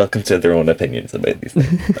 Everyone is welcome to their own opinions about these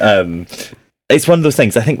things. It's one of those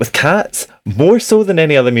things, I think, with Cats, more so than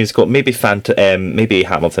any other musical, maybe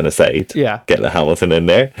Hamilton aside. Yeah. Get the Hamilton in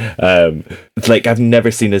there. Like, I've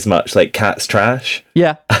never seen as much, like, Cats trash.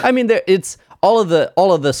 Yeah. I mean, it's all of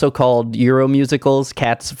the so-called Euro musicals,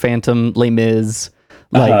 Cats, Phantom, Les Mis,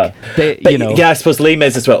 like they, But you know, yeah, I suppose Les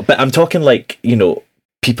Mis as well. But I'm talking like, you know,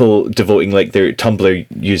 people devoting like their Tumblr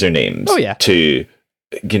usernames to,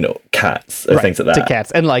 you know, cats or things like that. To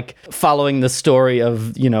cats, and like following the story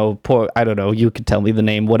of, you know, poor, I don't know, you could tell me the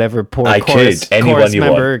name, whatever poor chorus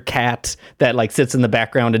member cat that like sits in the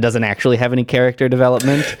background and doesn't actually have any character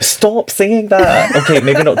development. Stop saying that. Okay,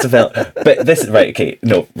 maybe not develop, but this is right. Okay,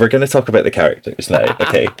 no, we're going to talk about the characters now.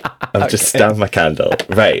 Okay, I've just stabbed my candle.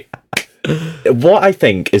 Right. What I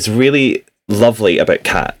think is really lovely about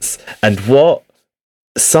Cats, and what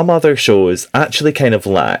some other shows actually kind of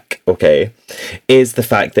lack, okay, is the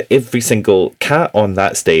fact that every single cat on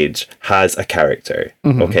that stage has a character,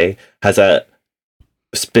 okay, has a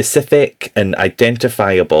specific and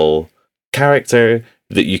identifiable character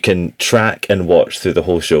that you can track and watch through the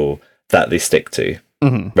whole show that they stick to,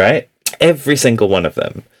 right? Every single one of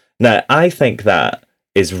them. Now, I think that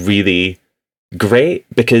is really great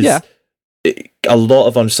because a lot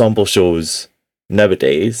of ensemble shows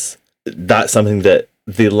nowadays, that's something that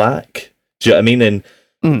they lack. Do you know what I mean?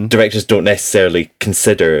 And directors don't necessarily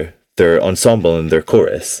consider their ensemble and their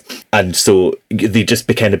chorus, and so they just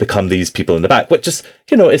kind of become these people in the back, which is,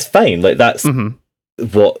 you know, it's fine. Like that's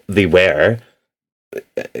what they were,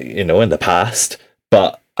 you know, in the past.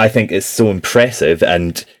 But I think it's so impressive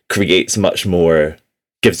and creates much more,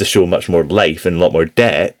 gives the show much more life and a lot more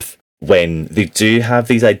depth when they do have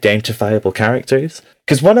these identifiable characters.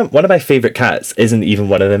 Because one of my favorite cats isn't even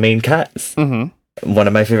one of the main cats. One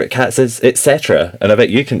of my favorite cats is Etc. And I bet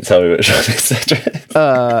you can tell me which one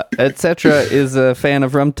Etc. Etc. is a fan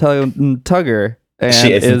of Rum Tugger. And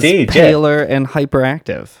she is indeed, paler and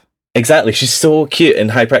hyperactive. Exactly. She's so cute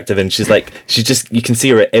and hyperactive, and she's like, she just, you can see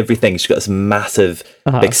her at everything. She's got this massive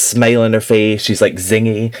big smile on her face. She's like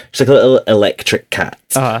zingy. She's like a little electric cat.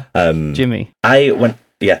 Jimmy.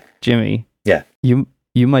 Jimmy. Yeah. You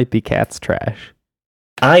might be Cat's trash.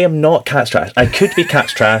 I am not Cat's trash. I could be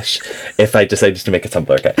Cat's trash if I decided to make a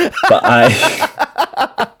Tumblr account. But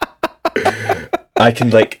I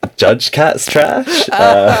can like judge Cat's trash.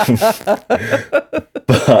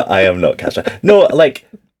 But I am not Cat's trash. No, like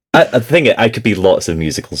I think I could be lots of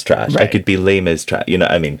musicals trash. Right. I could be Les Mis trash. You know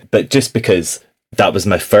what I mean? But just because that was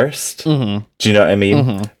my first, do you know what I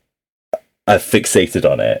mean? I fixated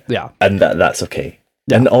on it. Yeah. And that's okay.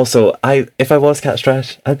 Yeah. And also, if I was Cat's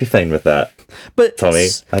trash, I'd be fine with that. But Tommy,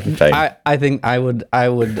 I'd be fine. I think I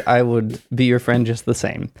would be your friend just the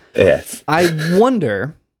same. Yes. I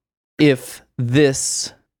wonder if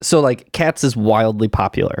this, so like Cats is wildly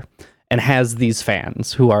popular and has these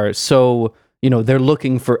fans who are so, you know, they're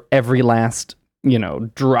looking for every last, you know,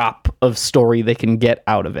 drop of story they can get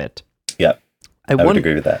out of it. Yeah. I would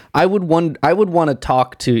agree with that. I would want to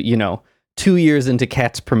talk to, you know, 2 years into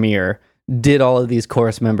Cats premiere, did all of these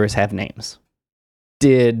chorus members have names?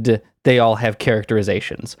 Did they all have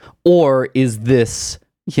characterizations? Or is this,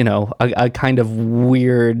 you know, a kind of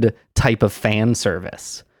weird type of fan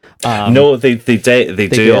service? No, they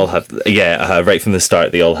do all have, right from the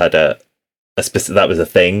start, they all had a specific, that was a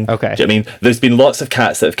thing. Okay. Do you know what I mean? There's been lots of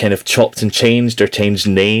cats that have kind of chopped and changed or changed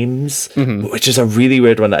names, which is a really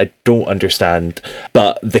weird one that I don't understand.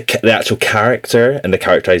 But the actual character and the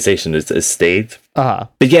characterization is stayed. But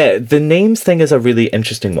yeah, the names thing is a really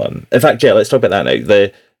interesting one. In fact, yeah, let's talk about that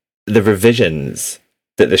now. The revisions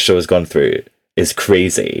that this show has gone through is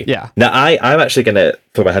crazy. Yeah. Now, I'm actually going to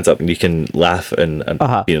put my hands up and you can laugh and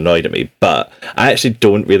be annoyed at me, but I actually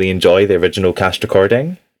don't really enjoy the original cast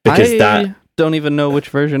recording because I don't even know which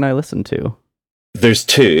version I listened to. There's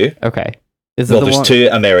two. Okay. There's two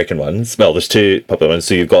American ones. Well, there's two popular ones.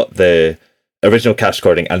 So you've got the original cast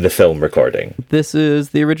recording and the film recording. This is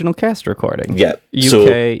the original cast recording. Yeah.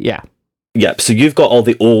 UK, yeah. Yeah, so you've got all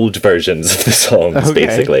the old versions of the songs,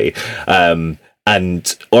 basically. And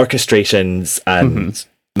orchestrations and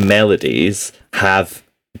melodies have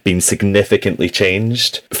been significantly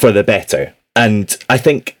changed for the better. And I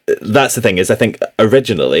think that's the thing, is I think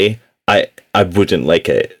originally I wouldn't like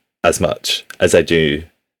it as much as I do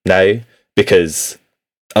now, because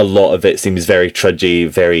a lot of it seems very trudgy,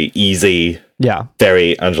 very easy,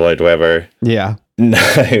 very Andrew Lloyd Webber. Yeah.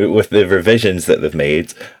 Now, with the revisions that they've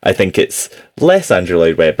made, I think it's less Andrew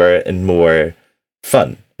Lloyd Webber and more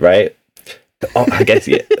fun, right? Oh, I guess,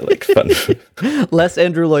 yeah, like fun. Less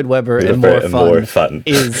Andrew Lloyd Webber and more fun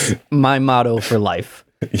is my motto for life.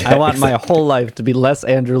 I want my whole life to be less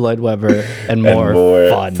Andrew Lloyd Webber and more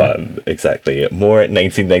fun. Exactly. More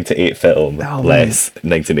 1998 film, less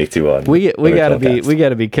 1981. We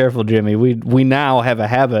gotta be careful, Jimmy. We now have a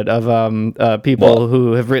habit of people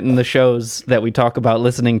who have written the shows that we talk about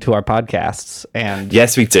listening to our podcasts. And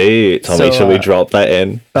yes, we do. Tommy, shall we drop that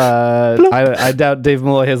in? I doubt Dave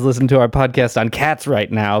Malloy has listened to our podcast on cats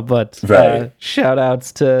right now, but shout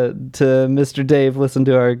outs to Mr. Dave. Listen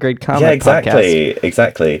to our great comic podcast.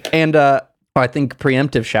 Exactly. And I think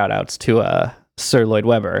preemptive shout outs to Sir Lloyd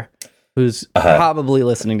Webber, who's probably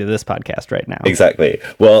listening to this podcast right now. Exactly.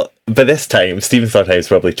 Well, by this time, Stephen Sondheim's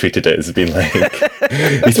probably treated it as being like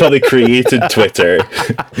he's probably created Twitter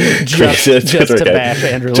just to bash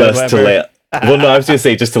Andrew Lloyd Webber. Well, no, I was going to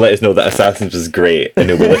say just to let us know that Assassins was great and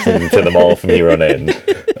he'll be listening to them all from here on in.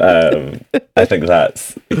 I think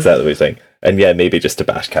that's exactly what he's saying. And yeah, maybe just to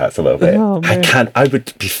bash Cats a little bit. Oh, I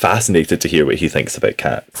would be fascinated to hear what he thinks about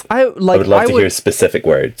Cats. I would love to hear specific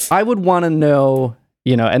words. I would want to know,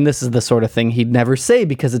 and this is the sort of thing he'd never say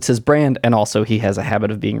because it's his brand, and also he has a habit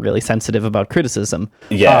of being really sensitive about criticism.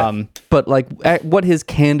 Yeah. But what his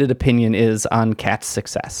candid opinion is on Cats'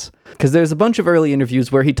 success. Because there's a bunch of early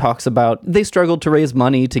interviews where he talks about they struggled to raise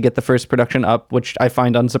money to get the first production up, which I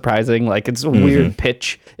find unsurprising. Like, it's a weird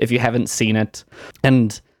pitch if you haven't seen it.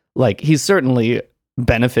 And he's certainly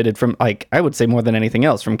benefited from, I would say more than anything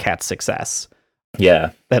else, from Cats' success.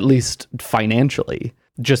 Yeah. At least financially.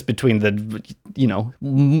 Just between the,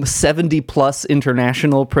 70 plus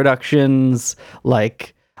international productions,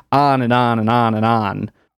 on and on and on and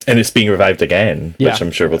on. And it's being revived again, which I'm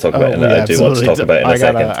sure we'll talk about. I do want to talk about in a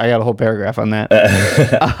second. I got a whole paragraph on that.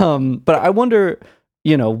 But I wonder,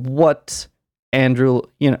 what Andrew,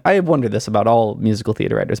 I wonder this about all musical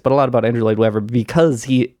theater writers, but a lot about Andrew Lloyd Webber because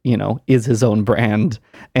he, is his own brand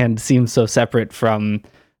and seems so separate from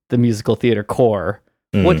the musical theater core.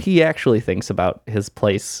 What he actually thinks about his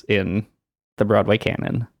place in the Broadway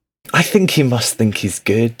canon. I think he must think he's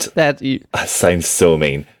good. That sounds so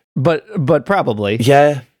mean. But probably.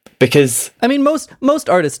 Yeah. Because I mean, most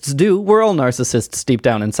artists do. We're all narcissists deep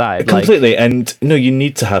down inside. Completely. And no, you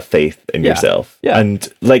need to have faith in yourself. Yeah. And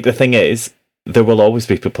the thing is, there will always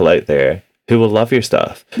be people out there who will love your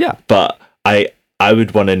stuff. Yeah. But I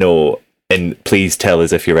would want to know, and please tell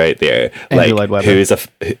us if you're out there, who is who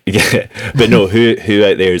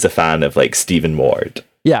out there is a fan of Stephen Ward.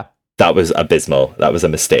 Yeah. That was abysmal. That was a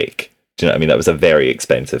mistake. Do you know what I mean? That was a very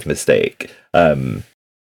expensive mistake. But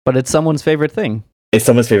it's someone's favorite thing. It's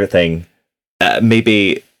someone's favorite thing.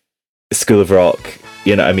 Maybe School of Rock.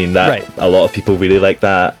 You know what I mean? That a lot of people really like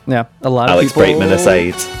that. Yeah, a lot of Alex people. Alex Brightman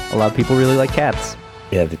aside. A lot of people really like Cats.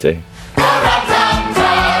 Yeah, they do.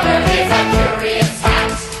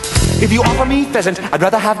 If you offer me pheasant, I'd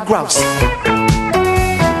rather have grouse.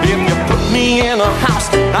 If you put me in a house,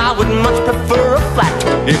 I would much prefer a flat.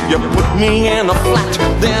 If you put me in a flat,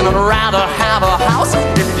 then I'd rather have a house.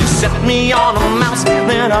 If you set me on a mouse,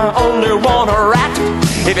 then I only want a rat.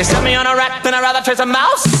 If you set me on a rat, then I'd rather chase a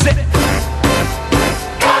mouse.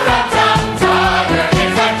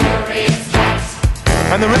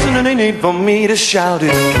 And there isn't any need for me to shout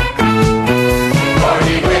it. For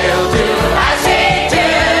he will do as he do.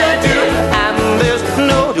 And there's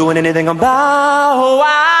no doing anything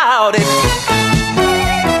about it.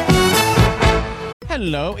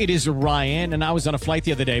 Hello, it is Ryan, and I was on a flight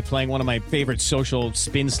the other day playing one of my favorite social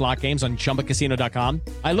spin slot games on ChumbaCasino.com.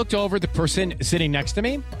 I looked over at the person sitting next to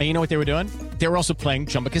me, and you know what they were doing? They were also playing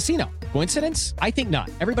Chumba Casino. Coincidence? I think not.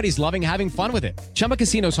 Everybody's loving having fun with it. Chumba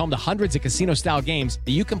Casino is home to hundreds of casino-style games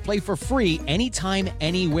that you can play for free anytime,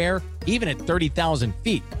 anywhere, even at 30,000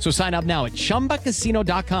 feet. So sign up now at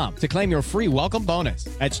ChumbaCasino.com to claim your free welcome bonus.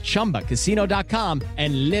 That's ChumbaCasino.com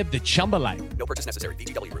and live the Chumba life. No purchase necessary.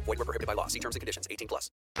 VGW. Void where prohibited by law. See terms and conditions. 18+.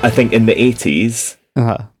 I think in the 80s,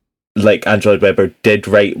 Andrew Lloyd Webber did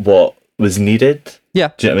write what was needed.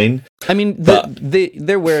 Yeah. Do you know what I mean? I mean,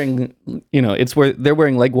 they're wearing, they're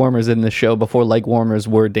wearing leg warmers in the show before leg warmers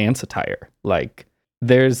were dance attire.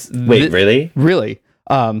 Really? Really?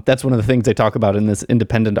 That's one of the things they talk about in this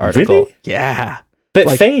independent article. Really? Yeah.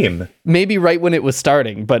 But fame. Maybe right when it was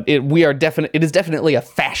starting, but it is definitely a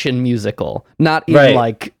fashion musical. Not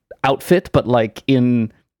in outfit, but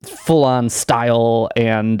in full-on style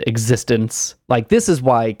and existence. This is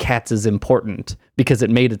why Cats is important, because it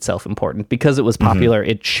made itself important. Because it was popular,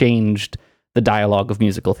 it changed the dialogue of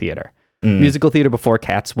musical theater. Musical theater before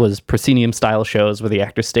Cats was proscenium-style shows where the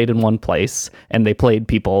actors stayed in one place and they played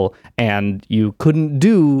people, and you couldn't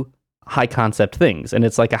do high-concept things. And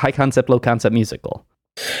it's like a high-concept, low-concept musical.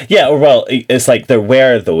 Yeah, it's there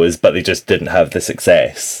were those, but they just didn't have the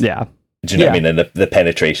success. Yeah. Do you know what I mean? And the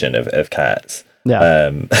penetration of Cats.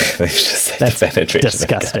 Yeah. It's just That's the penetration of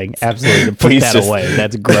disgusting. cats. Absolutely. Put Please that just away.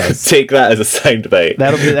 That's gross. Take that as a soundbite.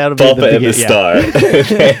 That'll be Pop the it at the start.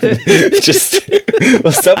 And then just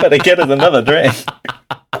will somebody get us another drink?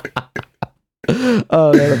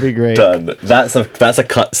 Oh, that'll be great. Done. That's a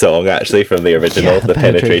cut song actually from the original. Yeah, the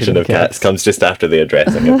penetration of cats comes just after the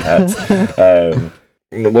addressing of cats.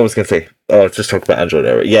 What was I going to say? Oh, just talk about Angelo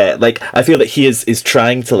there. Yeah, like I feel that he is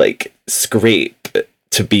trying to like scrape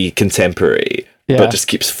to be contemporary, but just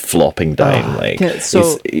keeps flopping down.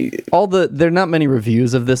 So there are not many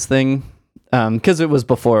reviews of this thing. Because it was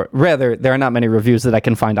before. Rather, there are not many reviews that I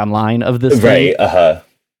can find online of this thing. Right.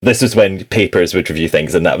 This was when papers would review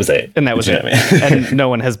things, and that was it. And that was it. What I mean? And no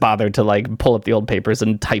one has bothered to like pull up the old papers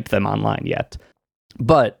and type them online yet.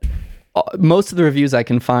 But most of the reviews I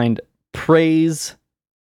can find praise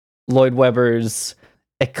Lloyd Webber's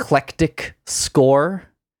eclectic score,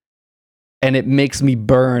 and it makes me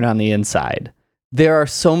burn on the inside. There are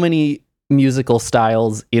so many musical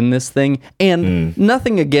styles in this thing, and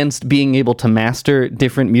nothing against being able to master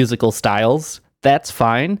different musical styles. That's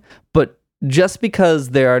fine. But just because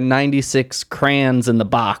there are 96 crayons in the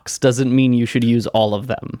box doesn't mean you should use all of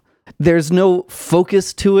them. There's no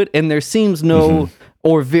focus to it, and there seems no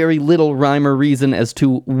or very little rhyme or reason as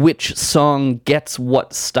to which song gets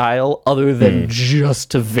what style other than just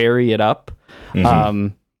to vary it up.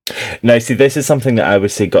 Now, see, this is something that I would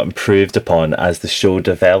say got improved upon as the show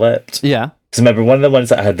developed. Yeah. Because remember, one of the ones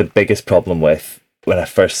that I had the biggest problem with when I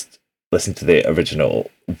first listened to the original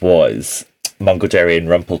was Mungo Jerry and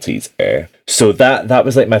Rumpelteazer. So that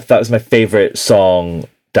was like that was my favorite song,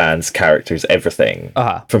 dance, characters, everything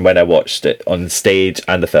from when I watched it on stage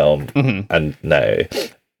and the film and now.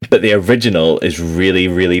 But the original is really,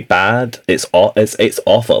 really bad. It's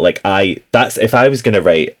awful. Like if I was gonna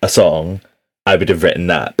write a song, I would have written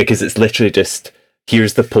that, because it's literally just,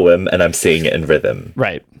 here's the poem and I'm saying it in rhythm.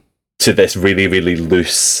 Right. To this really, really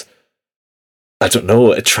loose, I don't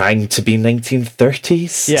know, trying to be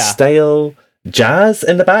 1930s style jazz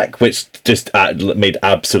in the back, which just made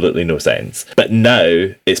absolutely no sense. But now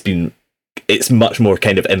it's much more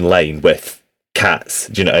kind of in line with Cats.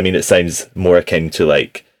 Do you know what I mean? It sounds more akin to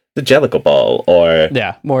like the Jellicle Ball or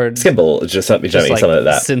more Skimble, just something like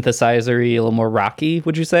that. Synthesizer-y, a little more rocky,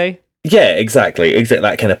 would you say? Yeah, exactly.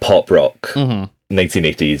 That kind of pop rock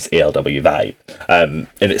 1980s ALW vibe. And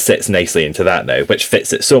it sits nicely into that now, which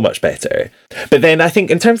fits it so much better. But then I think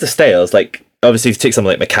in terms of styles, like obviously if you take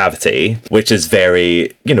something like McCavity, which is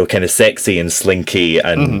very, kind of sexy and slinky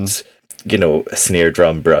and, a snare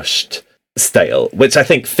drum brushed style, which I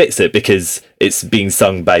think fits it because it's being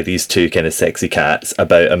sung by these two kind of sexy cats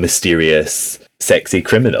about a mysterious, sexy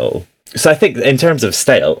criminal. So I think in terms of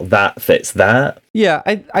style, that fits that. Yeah,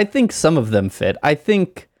 I think some of them fit. I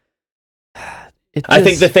think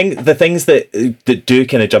the things that do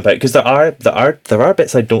kind of jump out, because there are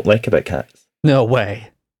bits I don't like about Cats. No way.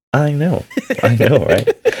 I know, right?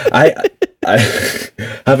 I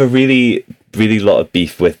have a really, really lot of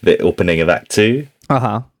beef with the opening of Act 2.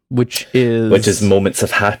 Which is Moments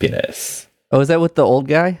of Happiness. Oh, is that with the old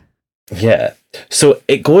guy? Yeah. So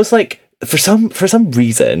it goes like, for some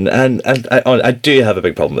reason, and I do have a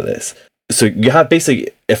big problem with this. So you have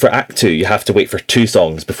basically, for Act 2, you have to wait for 2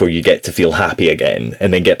 songs before you get to feel happy again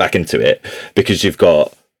and then get back into it, because you've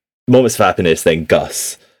got Moments of Happiness, then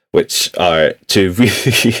Gus, which are 2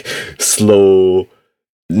 really slow,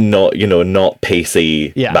 not pacey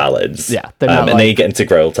ballads. Yeah, they're not and then you get into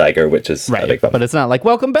Growl Tiger, which is a big problem. But it's not like,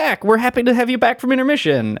 welcome back, we're happy to have you back from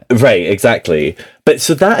intermission. Right, exactly. But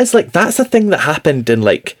so that's a thing that happened in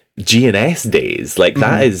like G&S days. Like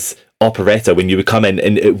that is operetta, when you would come in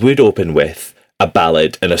and it would open with a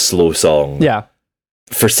ballad and a slow song. Yeah.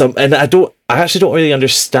 And I actually don't really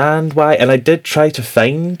understand why, and I did try to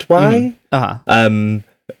find why.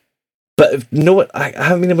 But no, I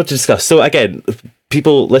haven't been able to discuss. So again,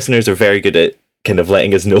 listeners are very good at kind of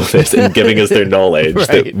letting us know this and giving us their knowledge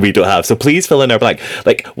that we don't have. So please fill in our blank.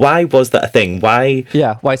 Like, why was that a thing? Why?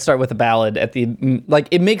 Yeah, why start with a ballad at the... Like,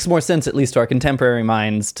 it makes more sense, at least to our contemporary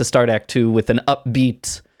minds, to start Act 2 with an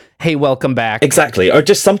upbeat, hey, welcome back. Exactly. Or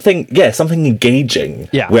just something engaging.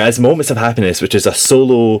 Yeah. Whereas Moments of Happiness, which is a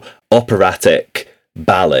solo operatic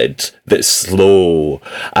ballad that's slow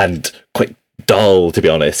and quite dull, to be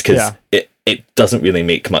honest, because it doesn't really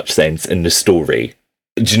make much sense in the story.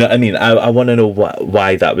 Do you know what I mean? I want to know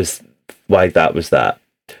why that was that.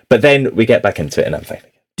 But then we get back into it and I'm fine.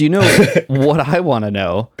 Do you know what I want to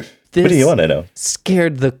know? What do you want to know?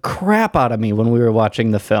 Scared the crap out of me when we were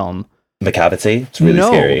watching the film. McCavity? It's really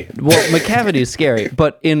scary. Well, McCavity is scary,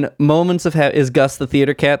 but in Moments of is Gus the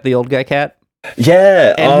theater cat, the old guy cat?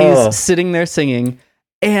 Yeah. And he's sitting there singing,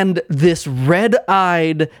 and this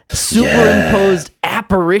red-eyed, superimposed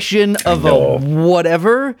apparition of a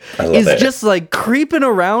whatever is just like creeping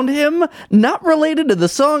around him, not related to the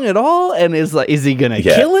song at all, and is like, is he gonna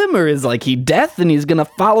kill him, or is like he death and he's gonna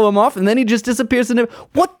follow him off, and then he just disappears into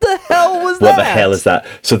what the hell was that? What the hell is that?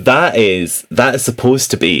 So that is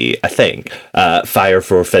supposed to be, I think, Fire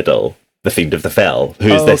for Fiddle, the Fiend of the Fell,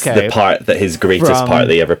 who's the part that his greatest part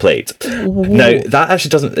they ever played. Now that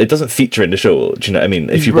actually doesn't feature in the show. Do you know what I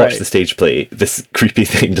mean? If you watch the stage play, this creepy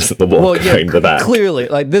thing doesn't walk around the back. Clearly,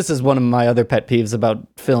 like, this is one of my other pet peeves about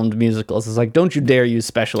filmed musicals. Is like, don't you dare use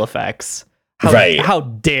special effects. How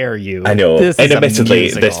dare you? I know. And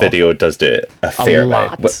admittedly, this video does do it a fair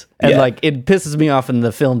lot. And like, it pisses me off in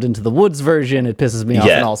the Filmed Into the Woods version. It pisses me off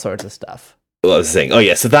in all sorts of stuff. Well, I was saying,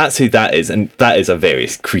 so that's who that is, and that is a very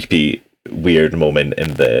creepy, weird moment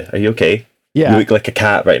in the... Are you okay? Yeah. You look like a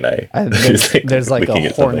cat right now. There's like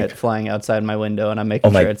a hornet flying outside my window, and I'm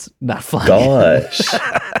making sure it's not flying. Gosh.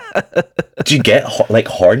 Do you get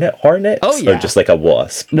hornets? Oh, yeah. Or just like a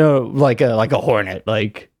wasp? No, like a hornet. Oh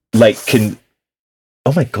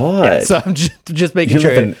my god. Yeah, so I'm just making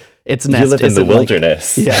sure its nest you live in the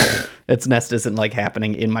wilderness. Its nest isn't like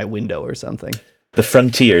happening in my window or something. The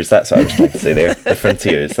frontiers, that's what I was trying to say there. The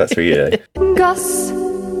frontiers, that's where you're... Gus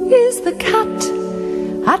is the cat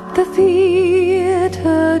at the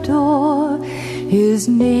theater door. His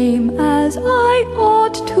name, as I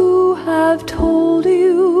ought to have told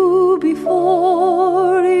you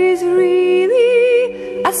before, is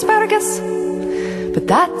really Asparagus. But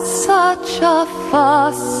that's such a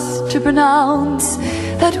fuss to pronounce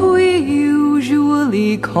that we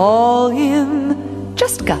usually call him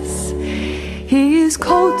just Gus. His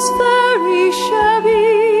coat's very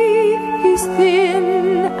shabby, he's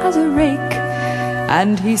thin as a rake,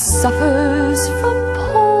 and he suffers from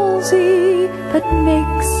palsy that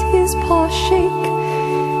makes his paw shake.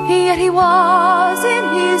 Yet he was in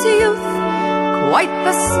his youth quite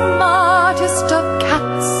the smartest of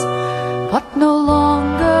cats, but no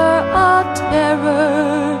longer a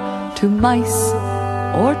terror to mice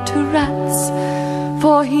or to rats.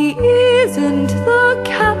 For he isn't the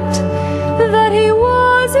cat that he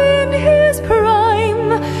was in his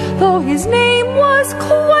prime, though his name was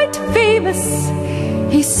quite famous,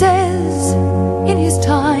 he says, in his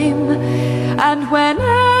time. And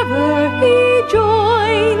whenever he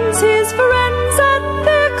joins his friends at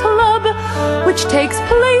their club, which takes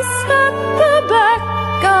place at the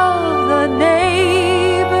back of the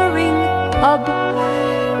neighboring pub,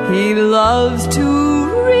 he loves to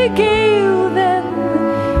regale them,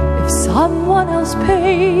 if someone else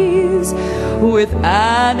pays, with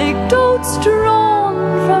anecdotes drawn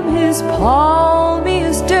from his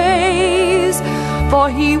palmiest days. For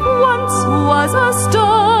he once was a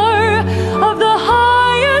star of the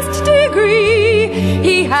highest degree.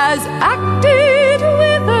 He has acted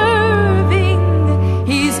with Irving,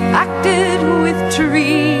 he's acted with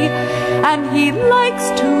Tree, and he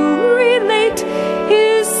likes to relate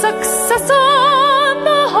his success on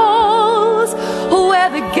the halls, where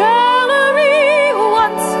the gallery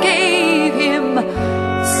once gave him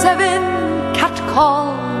 7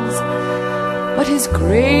 catcalls. But his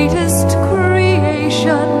greatest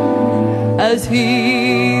creation, as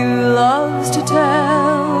he loves to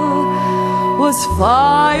tell, was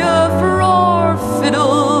Fire for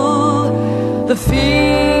Fiddle, the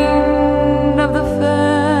Fiend of the Fell.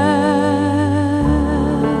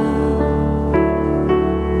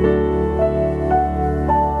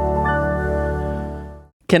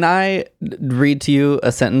 Can I read to you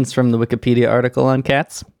a sentence from the Wikipedia article on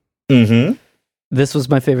cats? Mm-hmm. This was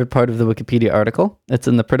my favorite part of the Wikipedia article. It's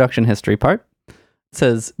in the production history part. It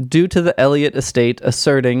says, due to the Eliot estate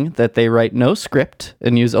asserting that they write no script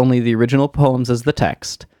and use only the original poems as the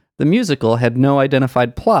text, the musical had no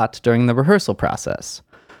identified plot during the rehearsal process,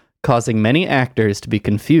 causing many actors to be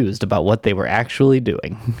confused about what they were actually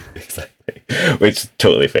doing. Exactly. Which is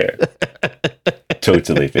totally fair.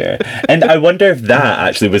 Totally fair. And I wonder if that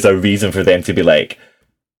actually was a reason for them to be like,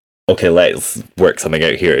 okay, let's work something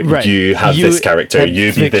out here. Right. You have this character,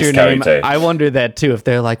 you be this character. I wonder that too, if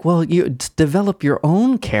they're like, well, you develop your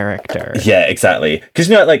own character. Yeah, exactly. Because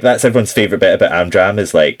you know, like, that's everyone's favorite bit about Amdram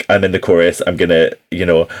is like, I'm in the chorus, I'm gonna,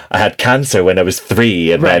 I had cancer when I was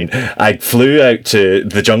 3, and then I flew out to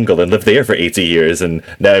the jungle and lived there for 80 years, and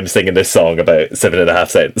now I'm singing this song about 7.5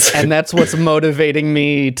 cents. And that's what's motivating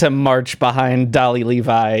me to march behind Dolly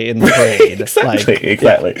Levi in the parade. Exactly. Yeah. Do you know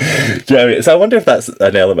what I mean? So I wonder if that's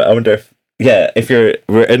an element. I wonder if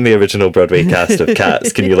we're in the original Broadway cast of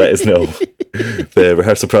Cats, can you let us know the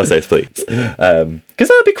rehearsal process, please? Because that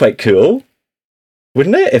would be quite cool,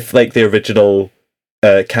 wouldn't it? If like the original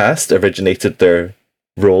cast originated their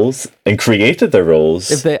roles and created their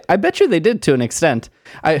roles. I bet you they did to an extent.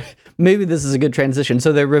 Maybe this is a good transition.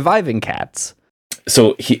 So they're reviving Cats.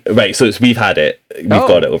 So we've had it. We've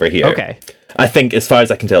got it over here. Okay. I think, as far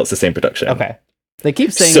as I can tell, it's the same production. Okay. They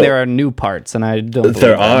keep saying there are new parts, and I don't believe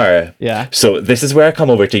there them. are. Yeah. So this is where I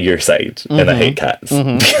come over to your side, and I hate Cats.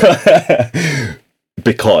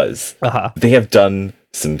 Because they have done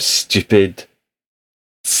some stupid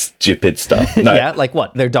stuff. Now, yeah, like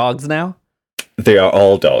what? They're dogs now? They are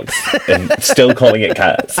all dogs, and still calling it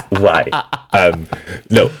cats. Why?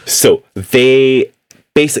 No. So they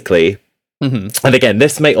basically, and again,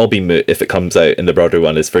 this might all be moot if it comes out and the Broadway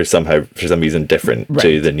one is for some reason different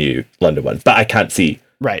to the new London one. But I can't see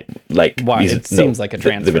why it seems like a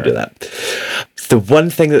transfer. They would do that. The one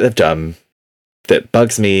thing that they've done that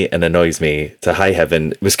bugs me and annoys me to high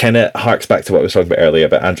heaven was kind of harks back to what I was talking about earlier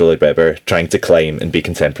about Andrew Lloyd Webber trying to climb and be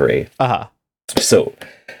contemporary. So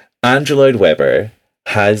Andrew Lloyd Webber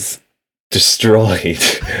has destroyed,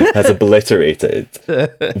 has obliterated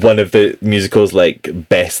one of the musical's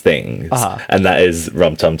best things, and that is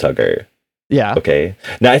Rum Tum Tugger. Yeah. Okay.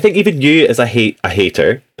 Now I think even you, as a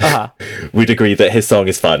hater, would agree that his song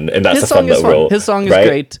is fun, and that's a fun little role. His song is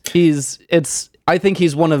great.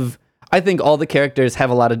 I think all the characters have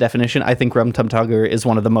a lot of definition. I think Rum Tum Tugger is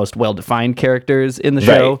one of the most well-defined characters in the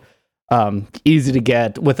show. Easy to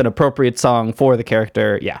get with an appropriate song for the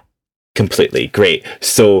character. Yeah. Completely. Great.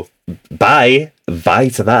 So bye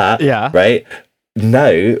to that. Yeah. Right?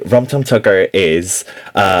 Now, Rum Tum Tugger is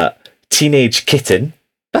a teenage kitten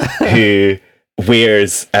who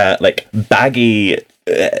wears baggy,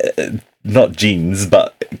 not jeans,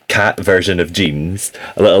 but cat version of jeans,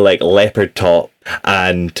 a little leopard top,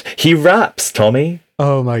 and he raps, Tommy.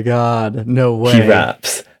 Oh my god, no way. He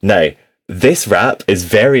raps. Now, this rap is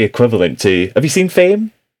very equivalent to, have you seen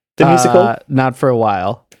Fame, the musical? Not for a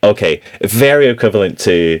while. Okay, very equivalent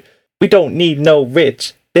to, we don't need no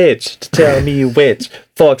rich bitch to tell me which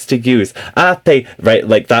fox to use. I pay,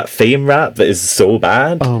 right, that Fame rap that is so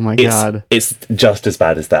bad. Oh my god. It's just as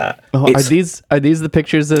bad as that. Oh, are these the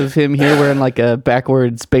pictures of him here wearing a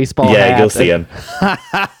backwards baseball hat? Yeah, you'll see him.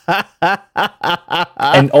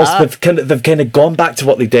 And also they've kind of gone back to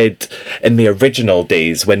what they did in the original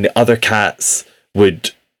days when the other cats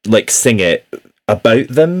would sing it about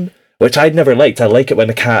them, which I'd never liked. I like it when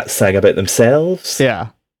the cats sang about themselves.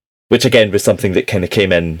 Yeah. Which again was something that kind of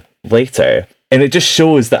came in later. And it just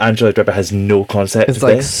shows that Andrew Lloyd Webber has no concept of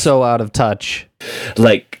this. So out of touch.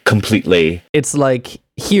 Completely. It's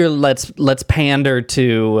here, let's pander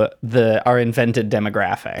to our invented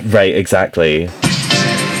demographic. Right, exactly.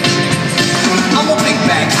 I'm a big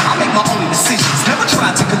bag, I make my own decisions. Never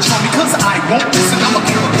try to control me, cause I won't listen. I'm a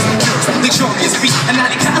luxurious beat, and now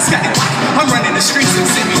the cats got it right. I'm running the streets and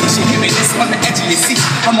see me, you should hear me this on the edge of your seat.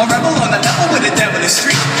 I'm a rebel on the level with the devil in the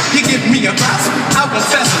street. You give me a grasp, I will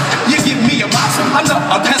pheasant. You give me a mouse, I'm not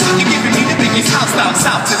a peasant. You're giving me the biggest house down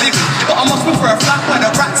south to live in. But I must prefer a flat where the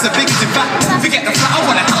rats are bigger. In fact, forget the flat, I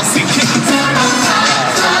want a house in Kingston.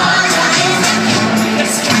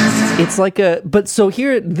 It's but so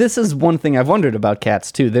here, this is one thing I've wondered about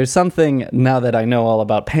Cats too. There's something, now that I know all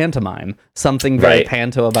about pantomime, something very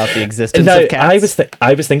panto about the existence of cats.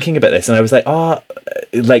 I was thinking about this and I was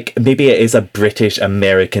maybe it is a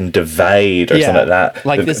British-American divide or something like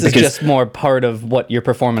that. This is just more part of what your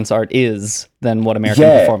performance art is than what American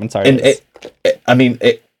performance art is.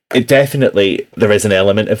 It definitely, there is an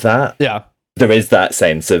element of that. Yeah. There is that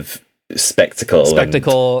sense of spectacle,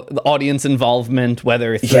 the audience involvement,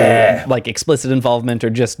 whether through explicit involvement or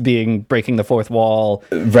just breaking the fourth wall,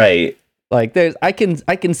 right? There's I can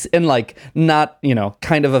and not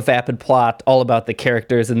kind of a vapid plot all about the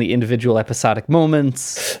characters and the individual episodic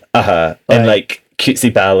moments, and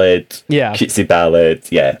cutesy ballad, dance.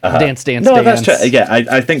 No, that's true. Yeah,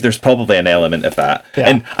 I think there's probably an element of that,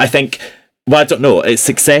 and I think, I don't know, its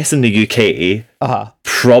success in the UK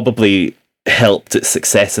probably helped its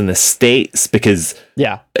success in the States because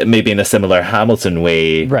maybe in a similar Hamilton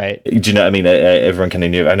way, right? Do you know what I mean? Everyone kind of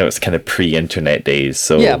knew. I know it's kind of pre-internet days,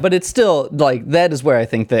 so but it's still that is where I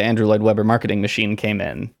think the Andrew Lloyd Webber marketing machine came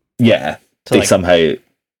in. Yeah, they somehow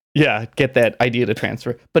get that idea to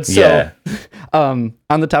transfer. But on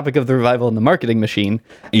the topic of the revival and the marketing machine,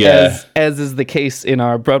 as is the case in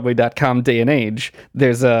our Broadway.com day and age,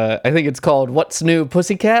 there's I think it's called What's New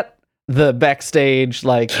Pussycat? The backstage,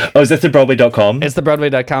 is this the Broadway.com? It's the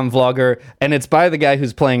Broadway.com vlogger, and it's by the guy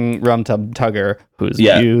who's playing Rum Tum Tugger, who's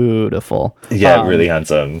beautiful. Yeah, really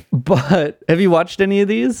handsome. But have you watched any of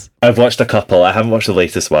these? I've watched a couple. I haven't watched the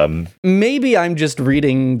latest one. Maybe I'm just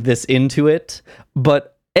reading this into it,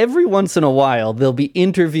 but every once in a while they'll be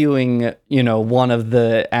interviewing, one of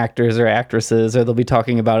the actors or actresses, or they'll be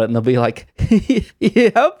talking about it and they'll be like,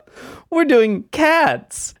 yep, we're doing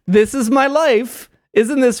Cats. This is my life.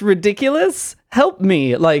 Isn't this ridiculous? Help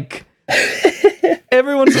me. Like,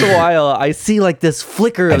 every once in a while I see like this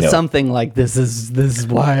flicker of something like this is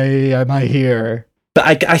why am I here?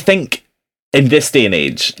 But I think in this day and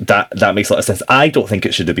age, that makes a lot of sense. I don't think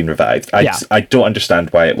it should have been revived. I don't understand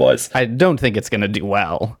why it was. I don't think it's going to do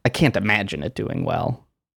well. I can't imagine it doing well.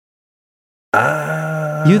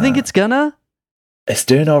 You think it's gonna? It's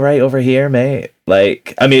doing all right over here, mate.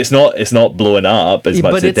 Like, I mean, it's not blowing up as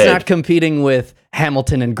much as it did. But it's not competing with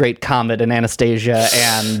Hamilton and Great Comet and Anastasia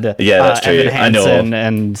and that's true. Evan Hansen. I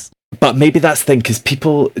know. But maybe that's the thing, because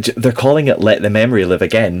people, they're calling it Let the Memory Live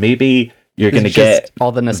Again. Maybe you're going to get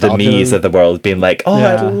all the nostalgia. The me's of the world being like, oh,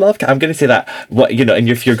 I love Cats. I'm going to say that. And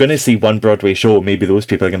if you're going to see one Broadway show, maybe those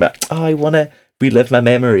people are going to be like, oh, I want to relive my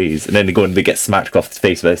memories. And then they go and they get smacked across the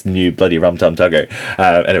face with this new bloody Rum Tum Tugger.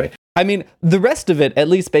 Anyway. I mean, the rest of it, at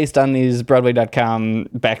least based on these Broadway.com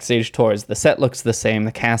backstage tours, the set looks the same,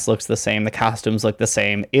 the cast looks the same, the costumes look the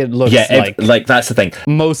same. It looks like that's the thing.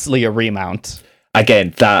 Mostly a remount.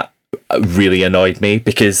 Again, that really annoyed me,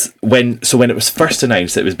 because when it was first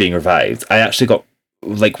announced that it was being revived, I actually got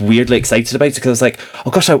like weirdly excited about it, because I was like, oh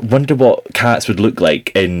gosh, I wonder what Cats would look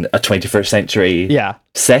like in a 21st century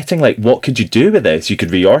setting. Like, what could you do with this? You could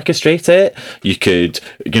reorchestrate it, you could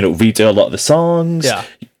redo a lot of the songs,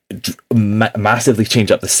 massively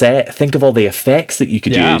change up the set, think of all the effects that you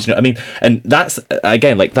could use, you know what I mean? And that's,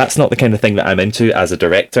 again, like, that's not the kind of thing that I'm into as a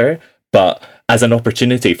director, but as an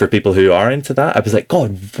opportunity for people who are into that, I was like,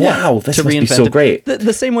 God, wow, this must be so great.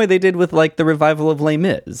 The same way they did with like the revival of Les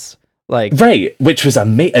Mis. Like, right, which was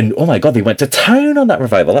amazing. And oh my God, they went to town on that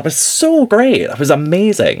revival. That was so great. That was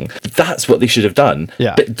amazing. That's what they should have done.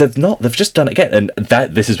 Yeah. But they've not. They've just done it again. And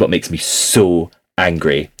this is what makes me so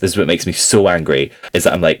angry. This is what makes me so angry, is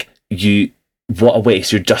that I'm like, what a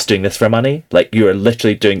waste. You're just doing this for money. Like, you are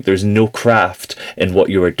literally there's no craft in what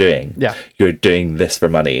you are doing. Yeah. You're doing this for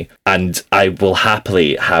money. And I will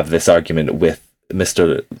happily have this argument with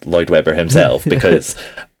Mr. Lloyd Webber himself, because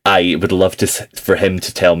I would love for him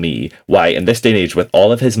to tell me why, in this day and age, with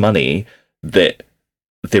all of his money, that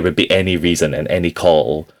there would be any reason and any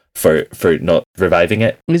call for not reviving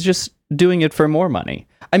it. He's just doing it for more money.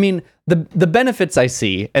 I mean, the benefits I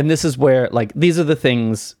see, and this is where, like, these are the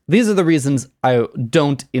reasons I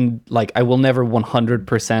will never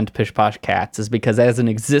 100% pish posh Cats, is because as an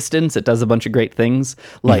existence, it does a bunch of great things.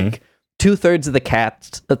 Like, 2/3 of the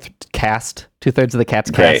Cats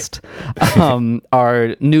cast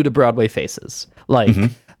are new to Broadway faces. Like,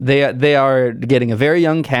 they are getting a very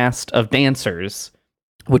young cast of dancers,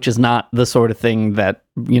 which is not the sort of thing that,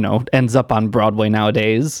 ends up on Broadway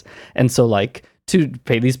nowadays. And so, like, to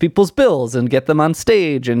pay these people's bills and get them on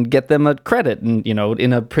stage and get them a credit and,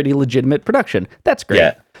 in a pretty legitimate production, that's great.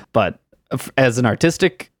 Yeah. But as an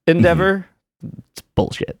artistic endeavor, it's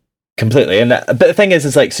bullshit. Completely. But the thing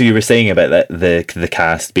is like, so you were saying about the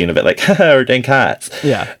cast being a bit like, haha, we're doing Cats.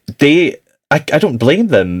 Yeah. I don't blame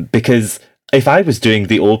them, because if I was doing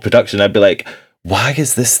the old production, I'd be like, why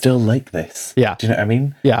is this still like this? Yeah. Do you know what I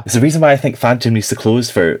mean? Yeah. It's the reason why I think Phantom needs to close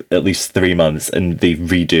for at least 3 months and they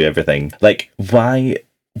redo everything. Like, why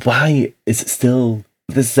is it still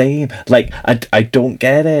the same? Like, I don't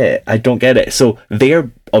get it. I don't get it. So they're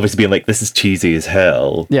obviously being like, this is cheesy as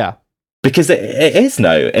hell. Yeah. Because it is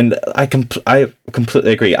now. And I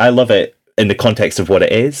completely agree. I love it in the context of what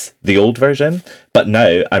it is, the old version, but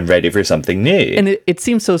now I'm ready for something new. And it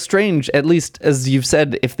seems so strange, at least as you've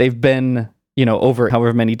said, if they've been, over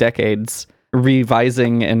however many decades,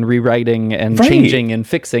 revising and rewriting and changing and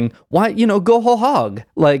fixing, why, go whole hog.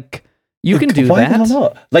 Like, you can do why that. Why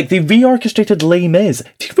not? Like, they reorchestrated Les Mis.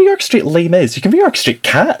 If you can reorchestrate Les Mis, you can reorchestrate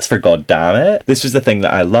Cats, for God damn it. This was the thing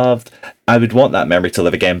that I loved. I would want that memory to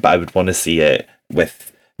live again, but I would want to see it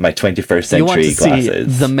with my 21st century you want to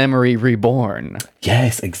glasses. See the memory reborn.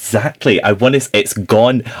 Yes, exactly. I want it's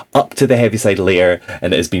gone up to the Heaviside layer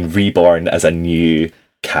and it has been reborn as a new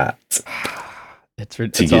cat. To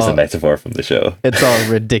use a metaphor from the show. It's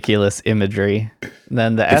all ridiculous imagery.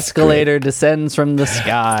 Then the escalator descends from the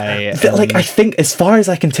sky. Like, I think, as far as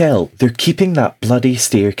I can tell, they're keeping that bloody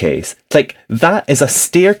staircase. Like, that is a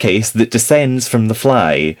staircase that descends from the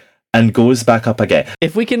fly and goes back up again.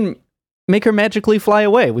 If we can make her magically fly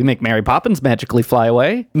away, we make Mary Poppins magically fly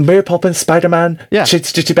away. Mary Poppins, Spider-Man,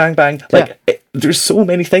 Chitty Chitty Bang Bang. Like, there's so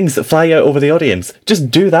many things that fly out over the audience.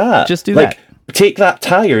 Just do that. Just do that. take that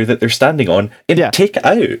tire that they're standing on and take it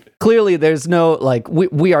out. Clearly, there's no, like,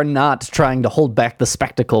 we are not trying to hold back the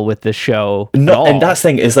spectacle with this show. No, and that's the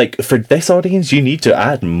thing is, like, for this audience, you need to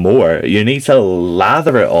add more. You need to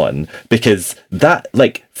lather it on, because that,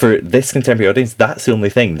 like, for this contemporary audience, that's the only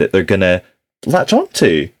thing that they're gonna latch on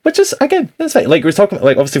to, which is, again, that's fine. Like, we're talking,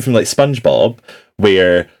 like, obviously from, like, SpongeBob,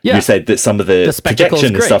 where you said that some of the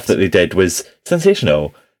projection and stuff that they did was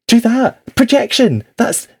sensational. Do that. Projection.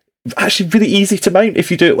 That's actually really easy to mount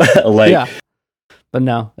if you do it well. Like, but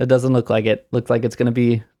no, it doesn't look like it. Looks like it's going to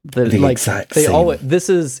be the like, exact they same. always. This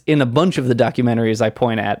is in a bunch of the documentaries I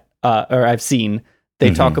point at, or I've seen.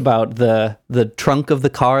 They talk about the trunk of the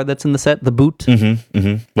car that's in the set, the boot.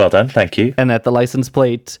 Well done, thank you. And that the license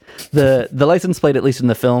plate, the license plate, at least in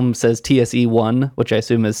the film, says TSE 1, which I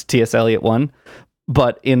assume is T.S. Eliot 1.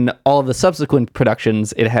 But in all of the subsequent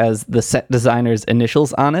productions, it has the set designer's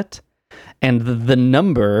initials on it. And the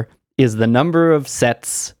number is the number of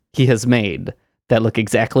sets he has made that look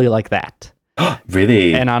exactly like that.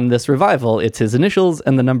 Really? And on this revival, it's his initials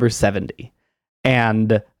and the number 70.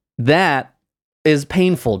 And that is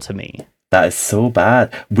painful to me. That is so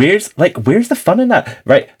bad. Where's the fun in that?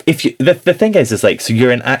 Right? If you the thing is like, so you're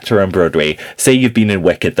an actor on Broadway, say you've been in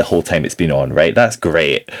Wicked the whole time it's been on, right? That's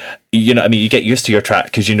great. You know what I mean? You get used to your track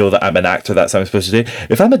because you know that I'm an actor, that's what I'm supposed to do.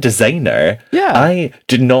 If I'm a designer, I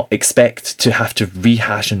do not expect to have to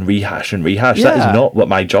rehash. That is not what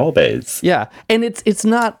my job is. Yeah. And it's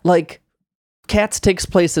not like Cats takes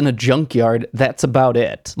place in a junkyard. That's about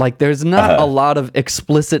it. Like, there's not a lot of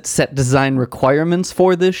explicit set design requirements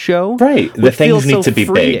for this show. Right. The things need to be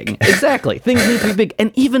big. Exactly. Things need to be big.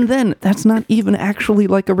 And even then, that's not even actually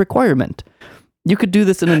like a requirement. You could do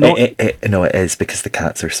this in a... No, it is, because the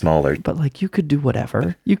cats are smaller. But, like, you could do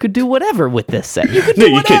whatever. You could do whatever with this set. You could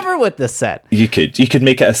do whatever with this set. You could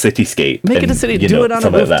make it a cityscape. Make it a city. Do it on a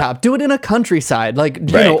rooftop. Do it in a countryside. Like, you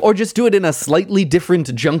know, or just do it in a slightly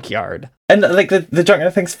different junkyard. And, like, the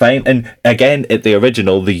junkyard thing's fine. And, again, at the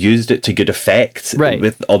original, they used it to good effect. Right.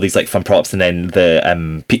 With all these, like, fun props. And then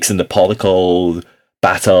the Peaks in the Pollicle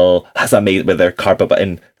battle. That's that made with their cardboard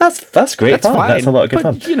button. That's great fun. Fine. That's a lot of good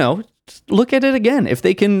fun. You know... Look at it again. If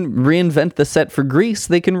they can reinvent the set for Grease,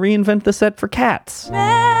 they can reinvent the set for Cats. Memory,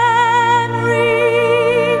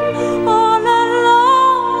 all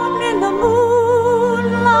alone in the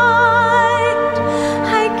moonlight,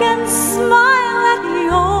 I can smile at the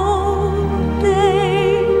old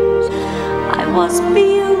days. I was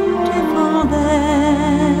beautiful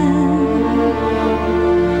then.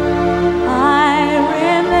 I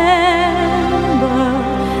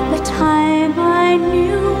remember the time I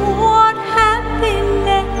knew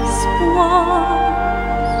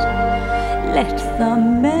let the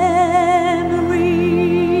memory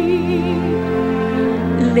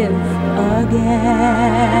live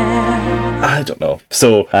again. I don't know.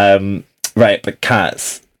 So, right, but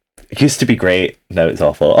Cats used to be great. Now it's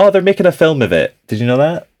awful. Oh, they're making a film of it. Did you know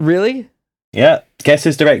that? Really? Yeah. Guess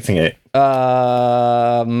who's directing it?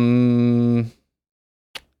 Andrew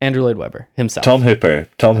Lloyd Webber himself. Tom Hooper,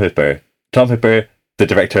 the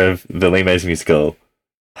director of the Les Mis musical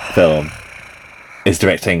film, is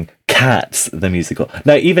directing Cats, the musical.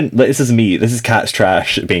 Now, even, this is Cats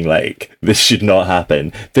trash being like, this should not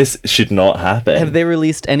happen. Have they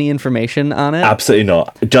released any information on it? Absolutely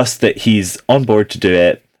not. Just that he's on board to do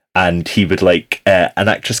it, and he would like an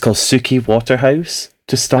actress called Suki Waterhouse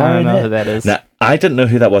to star in it. I don't know who that is. Now, I didn't know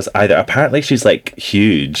who that was either. Apparently, she's like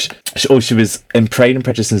huge. She was in Pride and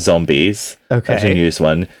Prejudice and Zombies. Okay. That's the newest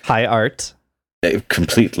one. High art.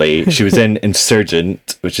 Completely. She was in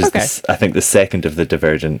Insurgent, which is I think the second of the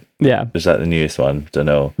Divergent. Yeah. Is that the newest one? Don't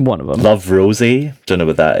know. One of them. Love Rosie. Don't know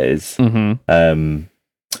what that is. Mm-hmm.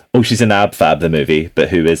 She's in Ab Fab, the movie, but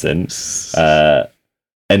who isn't?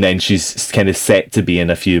 And then she's kind of set to be in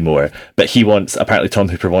a few more. But apparently Tom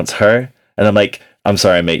Hooper wants her. And I'm like, I'm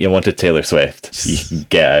sorry, mate, you wanted Taylor Swift. You can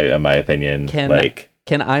get out, in my opinion.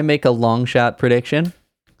 Can I make a long shot prediction?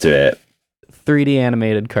 Do it. 3D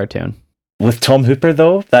animated cartoon. With Tom Hooper,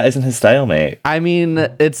 though? That isn't his style, mate. I mean,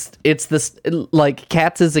 it's this, like,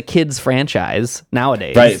 Cats is a kid's franchise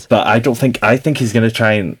nowadays. Right, but I think he's going to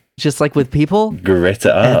try and... Just like with people? Grit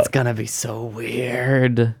it up. It's going to be so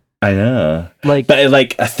weird. I know. Like, but,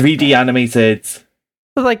 like, a 3D animated...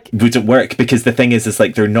 Like, wouldn't work, because the thing is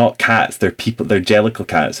like, they're not cats, they're people, they're Jellicle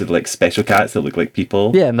cats, they're like special cats that look like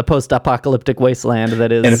people. Yeah, in the post-apocalyptic wasteland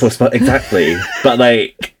that is. In a exactly. But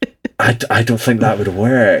like, I don't think that would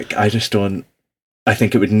work. I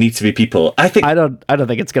think it would need to be people. I don't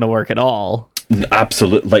think it's gonna work at all.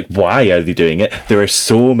 Absolutely. Like, why are they doing it? There are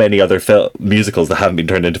so many other musicals that haven't been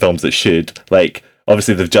turned into films that should. Like,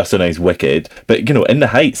 obviously they've just announced Wicked, but you know, In the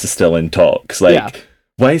Heights is still in talks. Like, Yeah.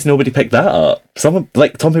 why has nobody picked that up? Someone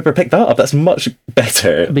like Tom Hooper picked that up. That's much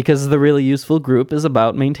better. Because the Really Useful Group is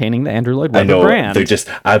about maintaining the Andrew Lloyd I Webber know. brand.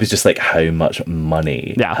 I was just like, how much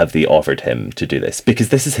money Yeah. have they offered him to do this? Because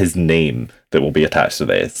this is his name that will be attached to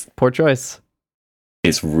this. Poor choice.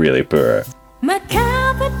 It's really poor.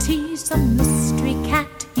 McCavity's a mystery cat.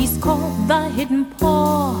 He's called the Hidden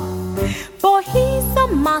Paw. For he's a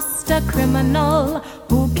master criminal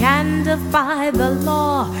who can defy the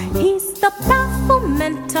law. He's the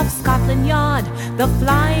bafflement of Scotland Yard, the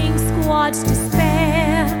flying squad's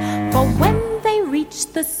despair. For when they reach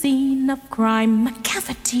the scene of crime,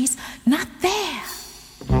 McCavity's not there.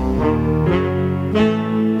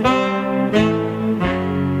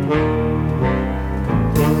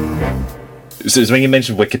 So it's when you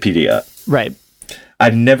mentioned Wikipedia. Right.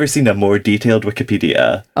 I've never seen a more detailed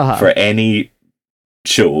Wikipedia for any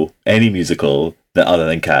show, any musical, other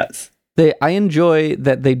than Cats. I enjoy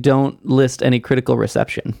that they don't list any critical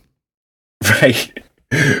reception. Right.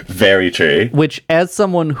 Very true. Which, as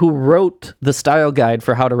someone who wrote the style guide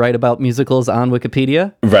for how to write about musicals on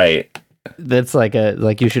Wikipedia, right, that's like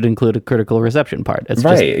you should include a critical reception part. It's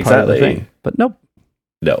right, just part of the exactly. thing. But nope.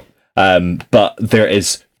 No. But there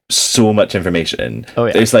is so much information. Oh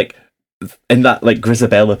yeah. There's like in that like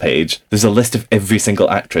Grisabella page, there's a list of every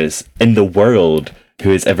single actress in the world who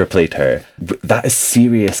has ever played her. That is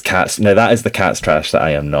serious Cats. Now that is the Cats trash that I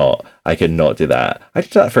am not. I could not do that. I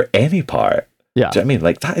did that for any part. Yeah. Do you know what I mean?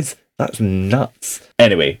 Like that's nuts.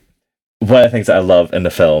 Anyway, one of the things that I love in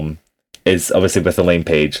the film is obviously with Elaine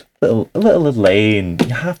Page. Little Elaine.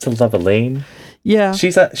 You have to love Elaine. Yeah.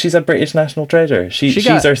 She's a British national treasure. She's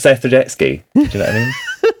our Seth Rudetsky. Do you know what I mean?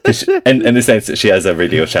 In the sense that she has a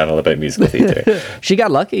radio channel about musical theatre. She got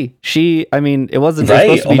lucky. It wasn't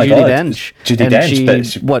Right. supposed to be Judi Dench. Judi and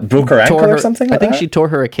Dench, but she broke her ankle or something like I think that? she tore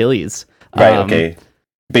her Achilles. Right, okay.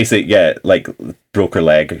 Basically, yeah, like broke her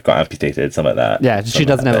leg, got amputated, something like that. Yeah, she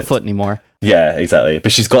doesn't have a foot anymore. Yeah, exactly.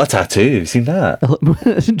 But she's got a tattoo. Have you seen that?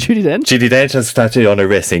 Judi Dench? Judi Dench has a tattoo on her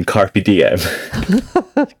wrist saying Carpe Diem.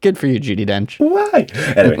 Good for you, Judi Dench. Why?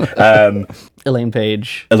 Anyway, Elaine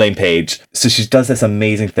Page. Elaine Page. So she does this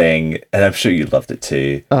amazing thing, and I'm sure you loved it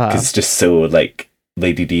too, because it's just so like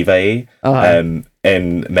Lady Diva-y.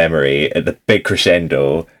 In memory, at the big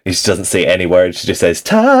crescendo, she doesn't say any words. She just says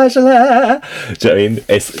Tajala. Do you know what I mean?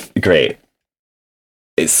 It's great.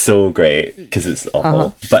 It's so great because it's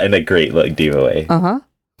awful, but in a great like diva way.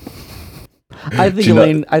 I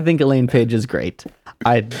think Elaine Page is great.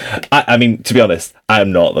 I mean, to be honest,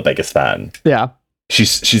 I'm not the biggest fan. Yeah.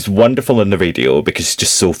 She's wonderful on the radio because she's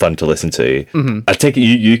just so fun to listen to. Mm-hmm. I take it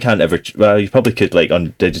you can't ever. Well, you probably could like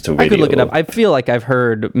on digital radio. I could look it up. I feel like I've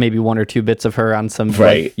heard maybe one or two bits of her on some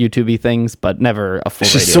like, YouTube-y things, but never a full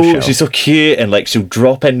radio show. She's so cute, and like she'll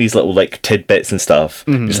drop in these little like tidbits and stuff.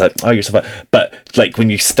 Mm-hmm. Just like, oh, you're so fun. But like when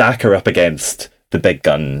you stack her up against the big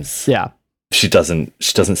guns, yeah, she doesn't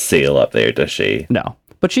sail up there, does she? No,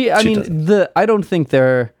 but I don't think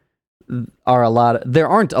there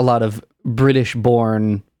aren't a lot of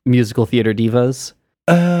British-born musical theater divas.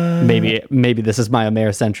 Maybe this is my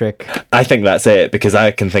Americentric. I think that's it because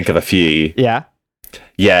I can think of a few. Yeah.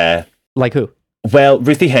 Yeah. Like who? Well,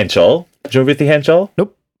 Ruthie Henshall. Do you know Ruthie Henshall?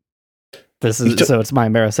 Nope. So it's my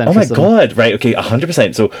Americentrism. Oh my god! Right. Okay.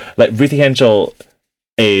 100%. So like Ruthie Henshall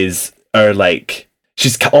is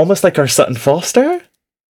she's almost like our Sutton Foster.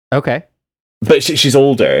 Okay. But she's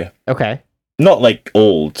older. Okay. Not like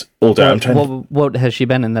older. What has she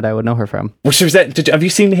been in that I would know her from? Well, she was have you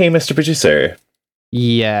seen Hey Mr. Producer?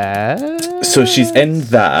 Yeah. So she's in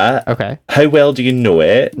that. Okay. How well do you know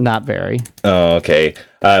it? Not very. Oh, okay.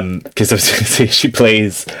 Because I was going to say she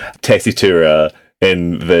plays Tessitura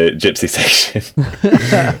in the gypsy section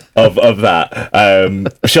of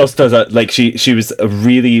that. She also does she was a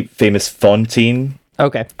really famous Fontaine.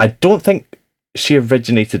 Okay. I don't think she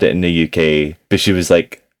originated it in the UK, but she was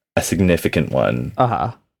like a significant one.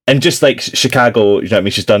 And just like Chicago, you know what I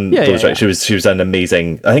mean? She's done those, right? Yeah. She was an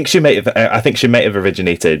amazing. I think she might have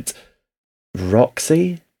originated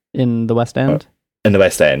Roxy in the West End. In the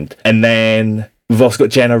West End, and then we've also got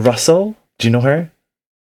Jenna Russell. Do you know her?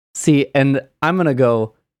 See, and I'm gonna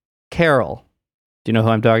go Carol. Do you know who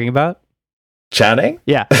I'm talking about? Channing?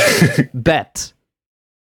 Yeah. Bet.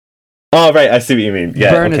 Oh right, I see what you mean.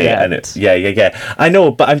 Yeah, Bernadette. Okay, yeah. I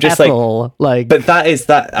know, but I'm just Ethel, but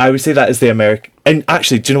that I would say that is the American. And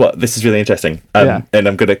actually, do you know what? This is really interesting. And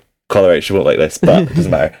I'm gonna call her out. She won't like this, but it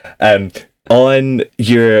doesn't matter. On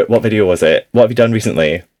your what video was it? What have you done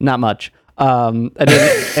recently? Not much. I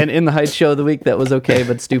did an In the Heights show of the week that was okay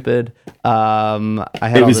but stupid. I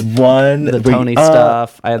had the Tony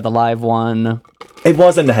stuff. I had the live one. It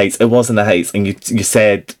was in the Heights. It was in the Heights, and you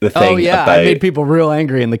said the thing. Oh yeah, about, I made people real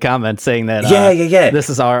angry in the comments saying that. Yeah. This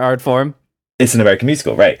is our art form. It's an American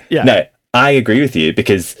musical, right? Yeah. Now, I agree with you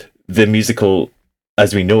because the musical,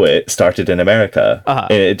 as we know it, started in America.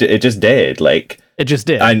 It just did. Like it just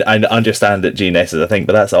did. I understand that GNS is a thing,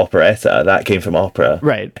 but that's operetta. That came from opera,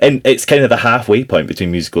 right? And it's kind of the halfway point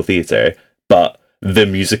between musical theatre, but. The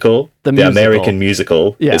musical, the American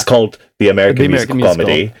musical, it's called the American musical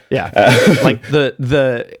comedy. Yeah, like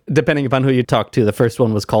the depending upon who you talk to, the first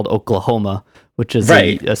one was called Oklahoma, which is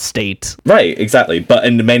a state. Right, exactly. But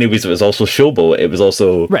in many ways, it was also Showboat. It was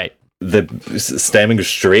also the stemming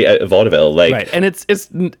straight out of vaudeville, like right. And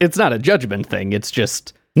it's not a judgment thing. It's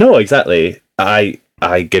just no, exactly. I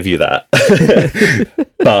give you that.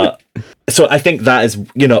 But so I think that is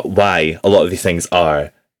why a lot of these things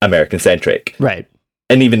are American centric, right?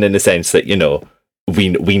 And even in the sense that we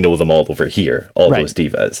know them all over here, all those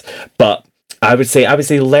divas. But I would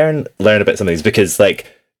say learn about some of these because like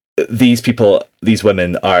these people, these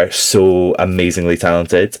women are so amazingly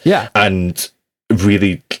talented, and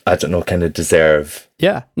really kind of deserve.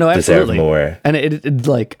 Yeah, no, absolutely. Deserve more. And it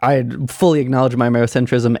like I fully acknowledge my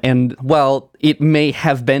Americentrism, and while it may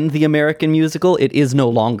have been the American musical, it is no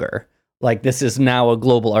longer. Like this is now a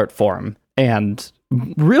global art form, and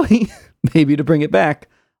really, maybe to bring it back,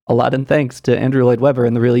 a lot in thanks to Andrew Lloyd Webber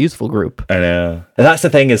and the Really Useful Group. I know. And that's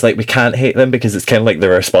the thing is like we can't hate them because it's kind of like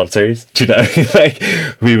they're our sponsors. Do you know? Like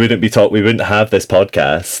we wouldn't have this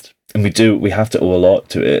podcast. And we have to owe a lot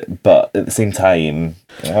to it, but at the same time,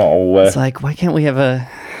 it's like, why can't we have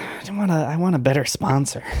I want a better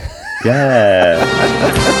sponsor. Yeah.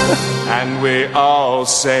 And we all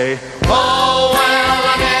say, Oh, well,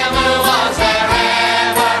 I never was there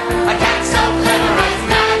ever. I can't so clever as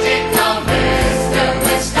magical Mr.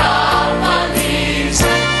 Mistopheles.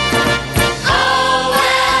 Oh,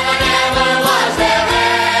 well, I never was there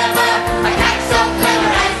ever. I can't so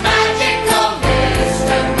clever as magical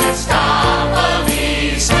Mr.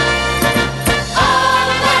 Mistopheles. Oh,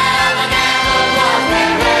 well, I never was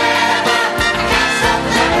there ever. I can't so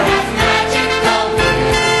clever as magical Mr.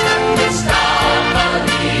 Mistopheles.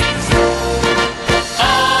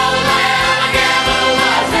 Oh, well, I never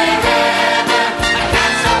was there ever. I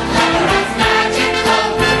can't so clever as magical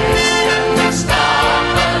Mr. Mistopheles.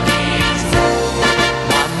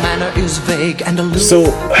 My manner is vague and elusive. So,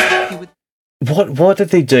 what did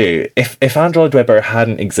they do if Andrew Lloyd Webber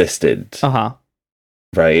hadn't existed?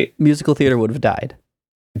 Right. Musical theater would have died.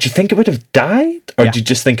 Do you think it would have died, or do you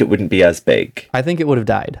just think it wouldn't be as big? I think it would have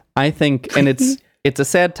died. I think, and it's a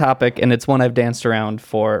sad topic, and it's one I've danced around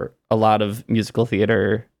for a lot of musical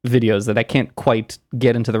theater videos that I can't quite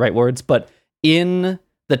get into the right words, but in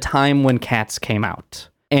the time when Cats came out,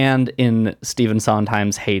 and in Stephen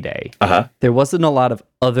Sondheim's heyday, there wasn't a lot of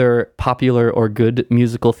other popular or good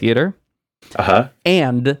musical theater.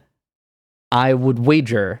 And I would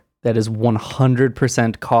wager that is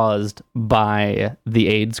 100% caused by the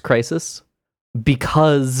AIDS crisis,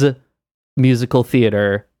 because musical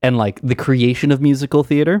theater and like the creation of musical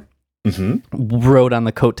theater rode on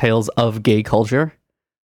the coattails of gay culture.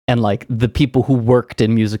 And like the people who worked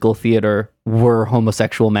in musical theater were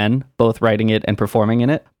homosexual men, both writing it and performing in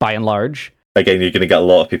it, by and large. Again, you're going to get a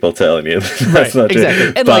lot of people telling you that's not true.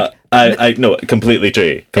 Exactly. And but I no, completely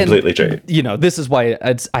true. Completely true. This is why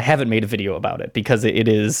I haven't made a video about it, because it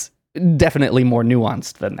is definitely more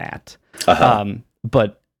nuanced than that.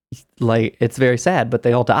 But like, it's very sad, but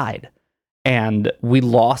they all died. And we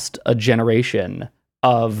lost a generation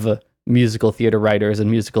of musical theater writers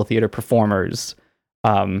and musical theater performers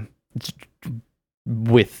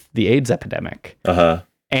with the AIDS epidemic.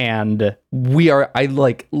 And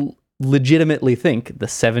I legitimately think the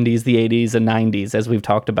 70s, the 80s, and 90s, as we've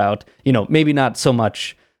talked about, maybe not so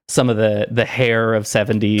much some of the hair of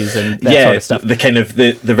 70s and that sort of stuff. The kind of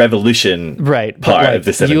the revolution part of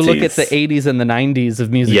the 70s. You look at the 80s and the 90s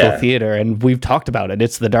of musical theater, and we've talked about it.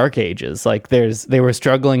 It's the dark ages. Like they were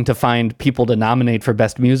struggling to find people to nominate for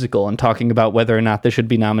best musical and talking about whether or not they should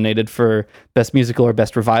be nominated for best musical or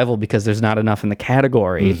best revival because there's not enough in the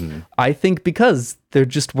category. I think because there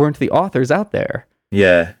just weren't the authors out there.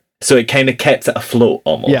 Yeah. So it kind of kept it afloat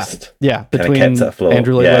almost. Yeah. Between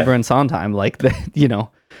Andrew Lloyd Webber and Sondheim,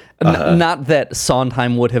 not that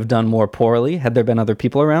Sondheim would have done more poorly had there been other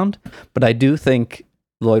people around, but I do think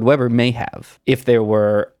Lloyd Webber may have if there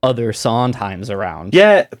were other Sondheims around.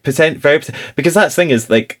 Yeah, very because that thing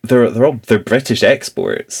is like they're British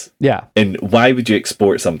exports. Yeah. And why would you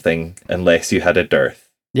export something unless you had a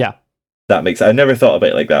dearth? Yeah. That makes I never thought about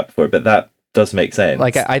it like that before, but that does make sense.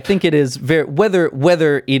 Like I think it is very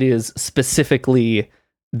whether it is specifically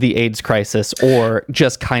the AIDS crisis or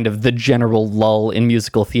just kind of the general lull in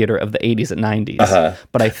musical theater of the 80s and 90s.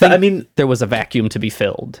 But I think there was a vacuum to be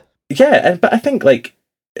filled. Yeah, but I think like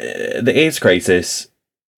the AIDS crisis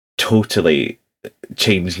totally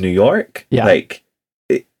changed New York. Yeah. Like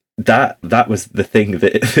that was the thing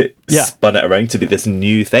that spun it around to be this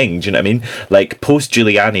new thing. Do you know what I mean? Like post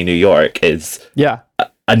Giuliani New York is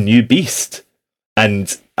a new beast.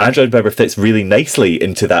 And Andrew Lloyd Webber fits really nicely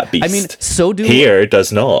into that beast. I mean, so do Here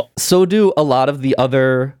does not. So do a lot of the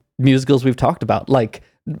other musicals we've talked about. Like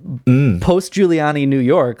post Giuliani New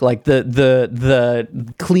York, like the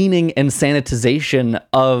cleaning and sanitization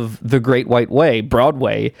of the Great White Way,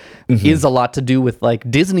 Broadway, is a lot to do with like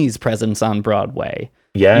Disney's presence on Broadway.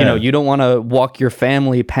 Yeah. You know, you don't want to walk your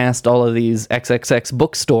family past all of these XXX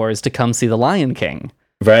bookstores to come see The Lion King.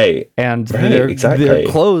 Right. And right, they're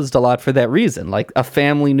closed a lot for that reason. Like a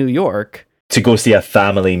family New York. To go see a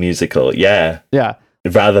family musical, yeah. Yeah.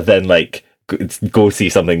 Rather than like go see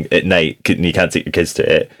something at night and you can't take your kids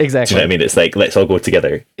to it. Exactly. Do you know what I mean? It's like, let's all go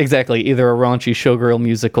together. Exactly. Either a raunchy showgirl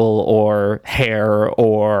musical or Hair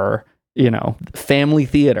or, you know, family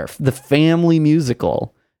theater. The family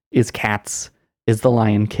musical is Cats, is The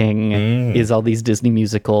Lion King, is all these Disney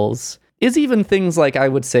musicals, is even things like, I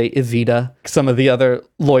would say, Evita, some of the other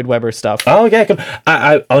Lloyd Webber stuff. Oh, yeah.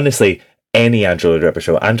 I honestly, any Andrew Lloyd Webber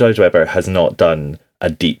show, Andrew Lloyd Webber has not done a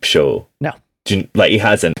deep show. No. Like, he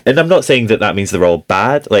hasn't. And I'm not saying that means they're all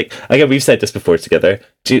bad. Like, again, we've said this before together.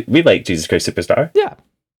 We like Jesus Christ Superstar. Yeah.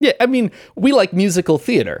 Yeah, I mean, we like musical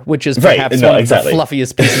theater, which is perhaps one of the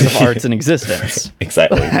fluffiest pieces of arts in existence.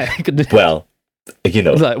 Exactly. Well, you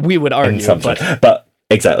know. We would argue. But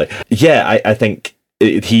exactly. Yeah, I think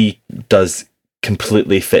he does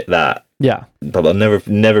completely fit that. Yeah. But I've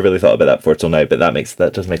never really thought about that before till now, but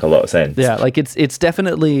that does make a lot of sense. Yeah, like it's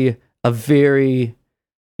definitely a very,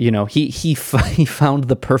 you know, he found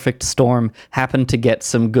the perfect storm, happened to get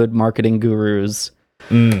some good marketing gurus,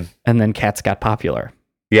 and then Cats got popular.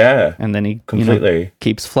 Yeah. And then he completely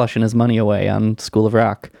keeps flushing his money away on School of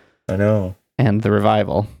Rock. I know. And the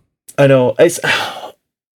revival. I know. It's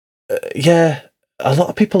yeah, a lot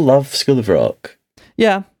of people love School of Rock.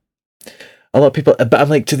 Yeah. A lot of people, but I'm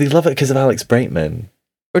like, do they love it because of Alex Brightman?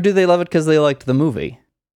 Or do they love it because they liked the movie?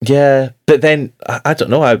 Yeah, but then, I don't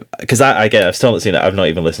know, because I've still not seen it, I've not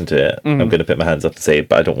even listened to it. I'm going to put my hands up and say it,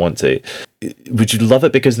 but I don't want to. Would you love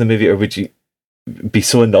it because of the movie, or would you be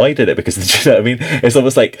so annoyed at it because, you know what I mean? It's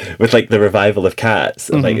almost like with like the revival of Cats,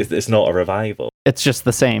 like it's not a revival. It's just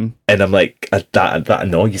the same. And I'm like, that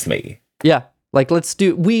annoys me. Yeah, like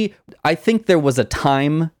I think there was a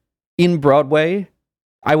time in Broadway,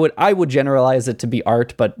 I would generalize it to be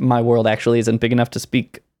art, but my world actually isn't big enough to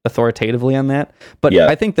speak authoritatively on that. But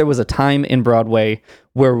I think there was a time in Broadway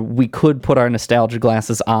where we could put our nostalgia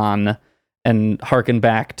glasses on and harken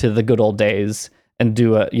back to the good old days and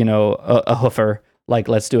do a hoofer, like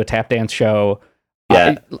let's do a tap dance show.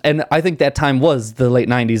 Yeah. And I think that time was the late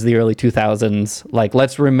 90s, the early 2000s. Like,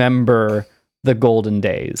 let's remember the golden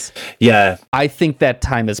days. Yeah. I think that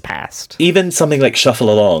time has passed. Even something like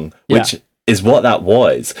Shuffle Along, which is what that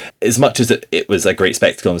was. As much as it was a great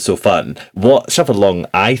spectacle and so fun, what Shuffle Along,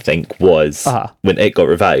 I think, was, when it got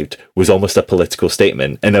revived, was almost a political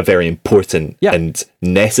statement, and a very important and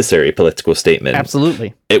necessary political statement.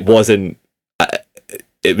 Absolutely. It wasn't...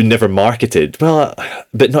 it was never marketed, but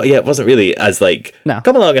not yet. It wasn't really as like,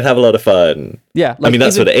 come along and have a lot of fun. Yeah. Like, I mean,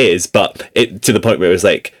 that's what it is, but it to the point where it was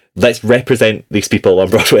like, let's represent these people on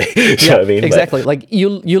Broadway. Do you know what I mean? Exactly. Like you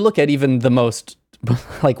look at even the most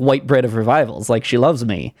like white bread of revivals, like She Loves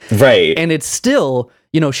Me. Right. And it's still,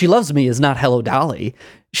 She Loves Me is not Hello Dolly.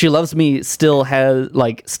 She Loves Me still has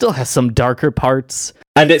some darker parts.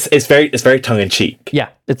 And it's very tongue in cheek. Yeah.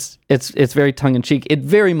 It's very tongue in cheek. It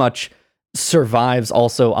very much survives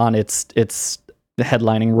also on its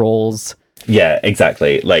headlining roles. Yeah,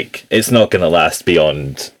 exactly. Like, it's not going to last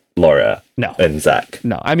beyond Laura and Zach.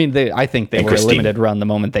 No, I mean, I think they were Christine. A limited run the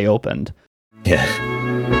moment they opened. Yeah.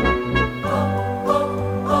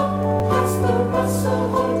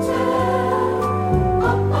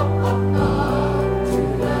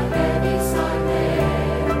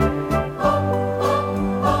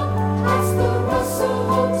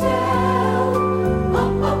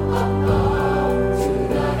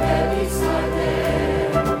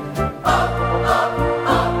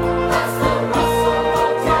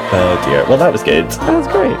 Oh dear. Well, that was good. That was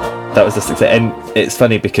great. That was a success. And it's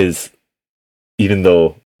funny because even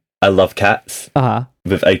though I love Cats,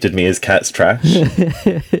 they've outed me as Cats trash.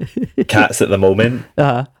 Cats at the moment,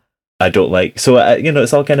 I don't like. So,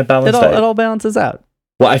 it's all kind of balanced out. It all balances out.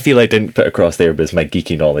 What I feel I didn't put across there was my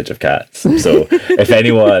geeky knowledge of cats. So if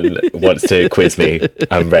anyone wants to quiz me,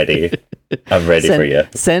 I'm ready. I'm ready for you.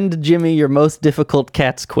 Send Jimmy your most difficult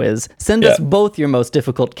cats quiz. Send us both your most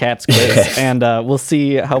difficult cats quiz, and we'll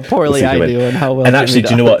see how poorly I do and how well. And actually, Jimmy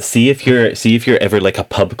do you know what? See if you're ever like a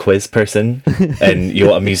pub quiz person, and you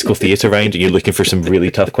want a musical theatre round, and you're looking for some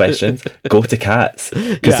really tough questions. Go to Cats,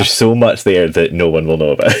 because there's so much there that no one will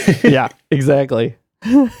know about. Yeah, exactly.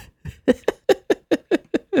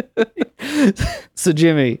 So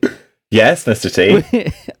Jimmy. Yes, Mr. T.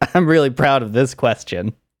 I'm really proud of this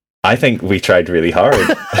question. I think we tried really hard.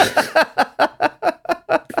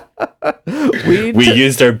 We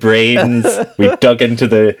used our brains. We dug into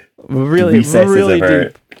the recesses of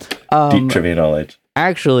our deep trivia knowledge.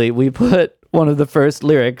 Actually, we put one of the first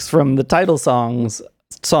lyrics from the title song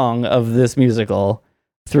of this musical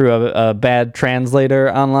through a bad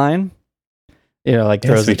translator online. You know, like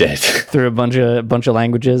yes, we did. Through a bunch of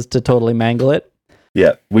languages to totally mangle it.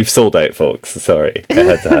 Yeah, we've sold out, folks. Sorry, it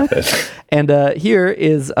had to happen. And here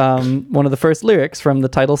is one of the first lyrics from the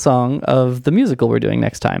title song of the musical we're doing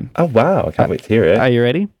next time. Oh, wow. I can't wait to hear it. Are you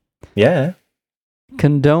ready? Yeah.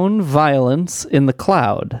 Condone violence in the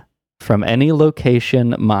cloud from any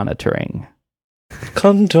location monitoring.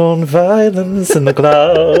 Condone violence in the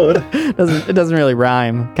cloud. It doesn't really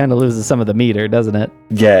rhyme. Kind of loses some of the meter, doesn't it?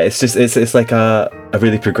 Yeah, it's like a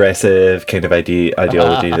really progressive kind of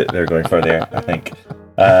ideology that they're going for there, I think.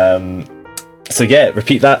 So yeah,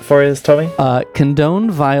 repeat that for us, Tommy.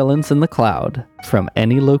 Condone violence in the cloud from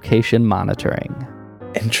any location monitoring.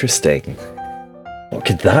 Interesting. What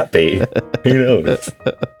could that be? Who knows?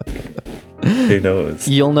 Who knows?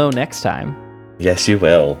 You'll know next time. Yes, you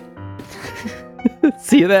will.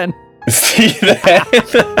 See you then. See you then.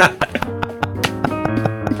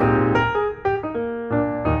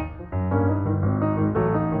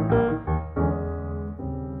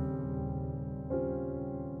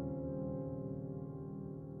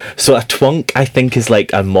 So a twunk, I think, is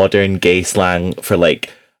like a modern gay slang for like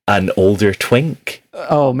an older twink.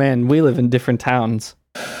 Oh man, we live in different towns.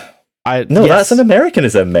 That's an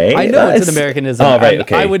Americanism, mate. I know it's an Americanism. Oh, right,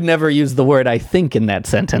 okay. I would never use the word I think in that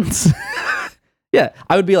sentence. Yeah,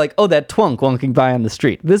 I would be like, oh, that twunk walking by on the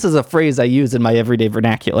street. This is a phrase I use in my everyday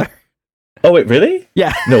vernacular. Oh, wait, really?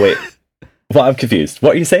 Yeah. No, wait. Well, I'm confused.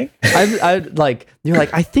 What are you saying? You're like,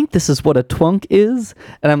 I think this is what a twunk is.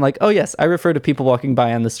 And I'm like, oh, yes, I refer to people walking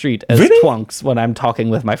by on the street as twunks when I'm talking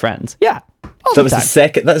with my friends. Yeah. That was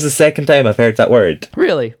the second time I've heard that word.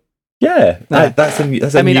 Really? Yeah. That's a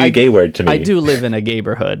new gay word to me. I do live in a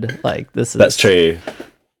gayborhood. Like, this is... That's true.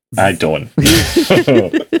 I don't.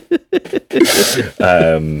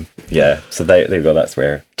 Yeah, so there you go. That's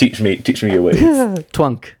where. Teach me your ways.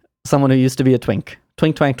 Twunk. Someone who used to be a twink.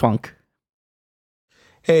 Twink, twank, twunk.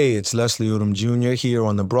 Hey, it's Leslie Odom Jr. here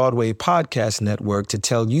on the Broadway Podcast Network to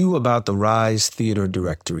tell you about the Rise Theater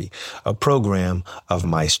Directory, a program of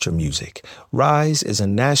Maestro Music. Rise is a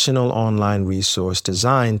national online resource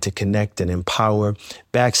designed to connect and empower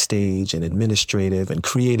backstage and administrative and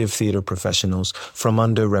creative theater professionals from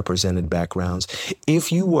underrepresented backgrounds.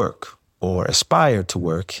 If you work or aspire to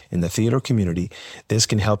work in the theater community, this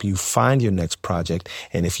can help you find your next project.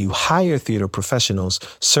 And if you hire theater professionals,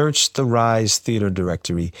 search the Rise Theater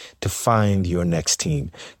Directory to find your next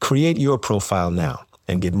team. Create your profile now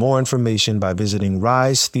and get more information by visiting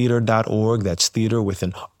risetheater.org. That's theater with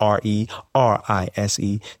an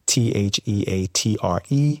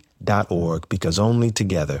RISETHEATRE.org, because only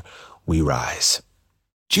together we rise.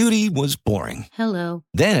 Judy was boring. Hello.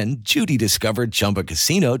 Then Judy discovered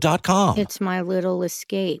ChumbaCasino.com. It's my little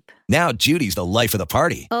escape. Now Judy's the life of the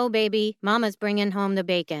party. Oh, baby, mama's bringing home the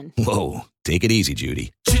bacon. Whoa, take it easy,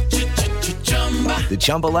 Judy. The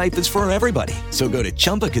Chumba life is for everybody. So go to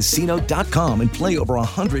ChumbaCasino.com and play over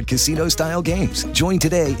 100 casino-style games. Join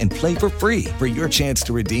today and play for free for your chance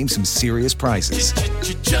to redeem some serious prizes.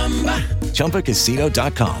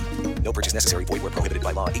 ChumbaCasino.com. No purchase necessary. Void where prohibited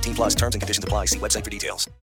by law. 18+ terms and conditions apply. See website for details.